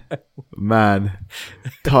 Man,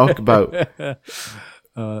 talk about That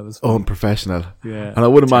was funny. unprofessional. Yeah, And I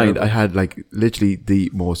wouldn't terrible. mind. I had like literally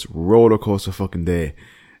the most roller coaster fucking day.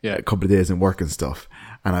 Yeah. A couple of days in work and stuff.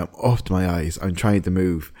 And I'm up to my eyes. I'm trying to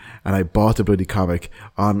move. And I bought the bloody comic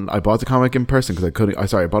I bought the comic in person because I couldn't, I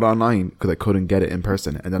bought it online because I couldn't get it in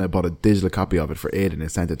person. And then I bought a digital copy of it for Aidan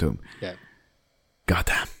and sent it to him. Yeah.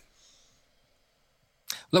 Goddamn.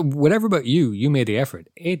 Look, whatever about you, you made the effort.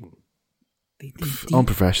 Aiden.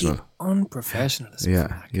 Unprofessional. Unprofessional. As Yeah.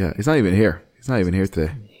 fuck. Yeah. He's not even here. He's not even here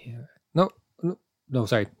today. No,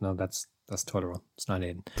 sorry. No, that's Toilet Roll. It's not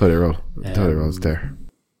Aiden. Toilet roll. Toilet roll's there.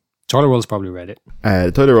 Toilet Roll's probably read it.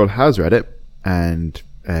 The toilet roll has read it. And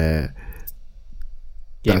Gave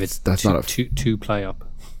that's it not a two ply up.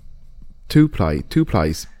 two plies,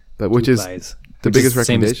 which Two is plies. the Which biggest is the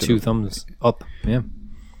same as recommendation. 2 thumbs up. Yeah.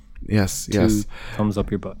 Yes, Two yes. thumbs up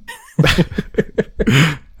your butt.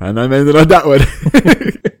 And I'm ending on that one.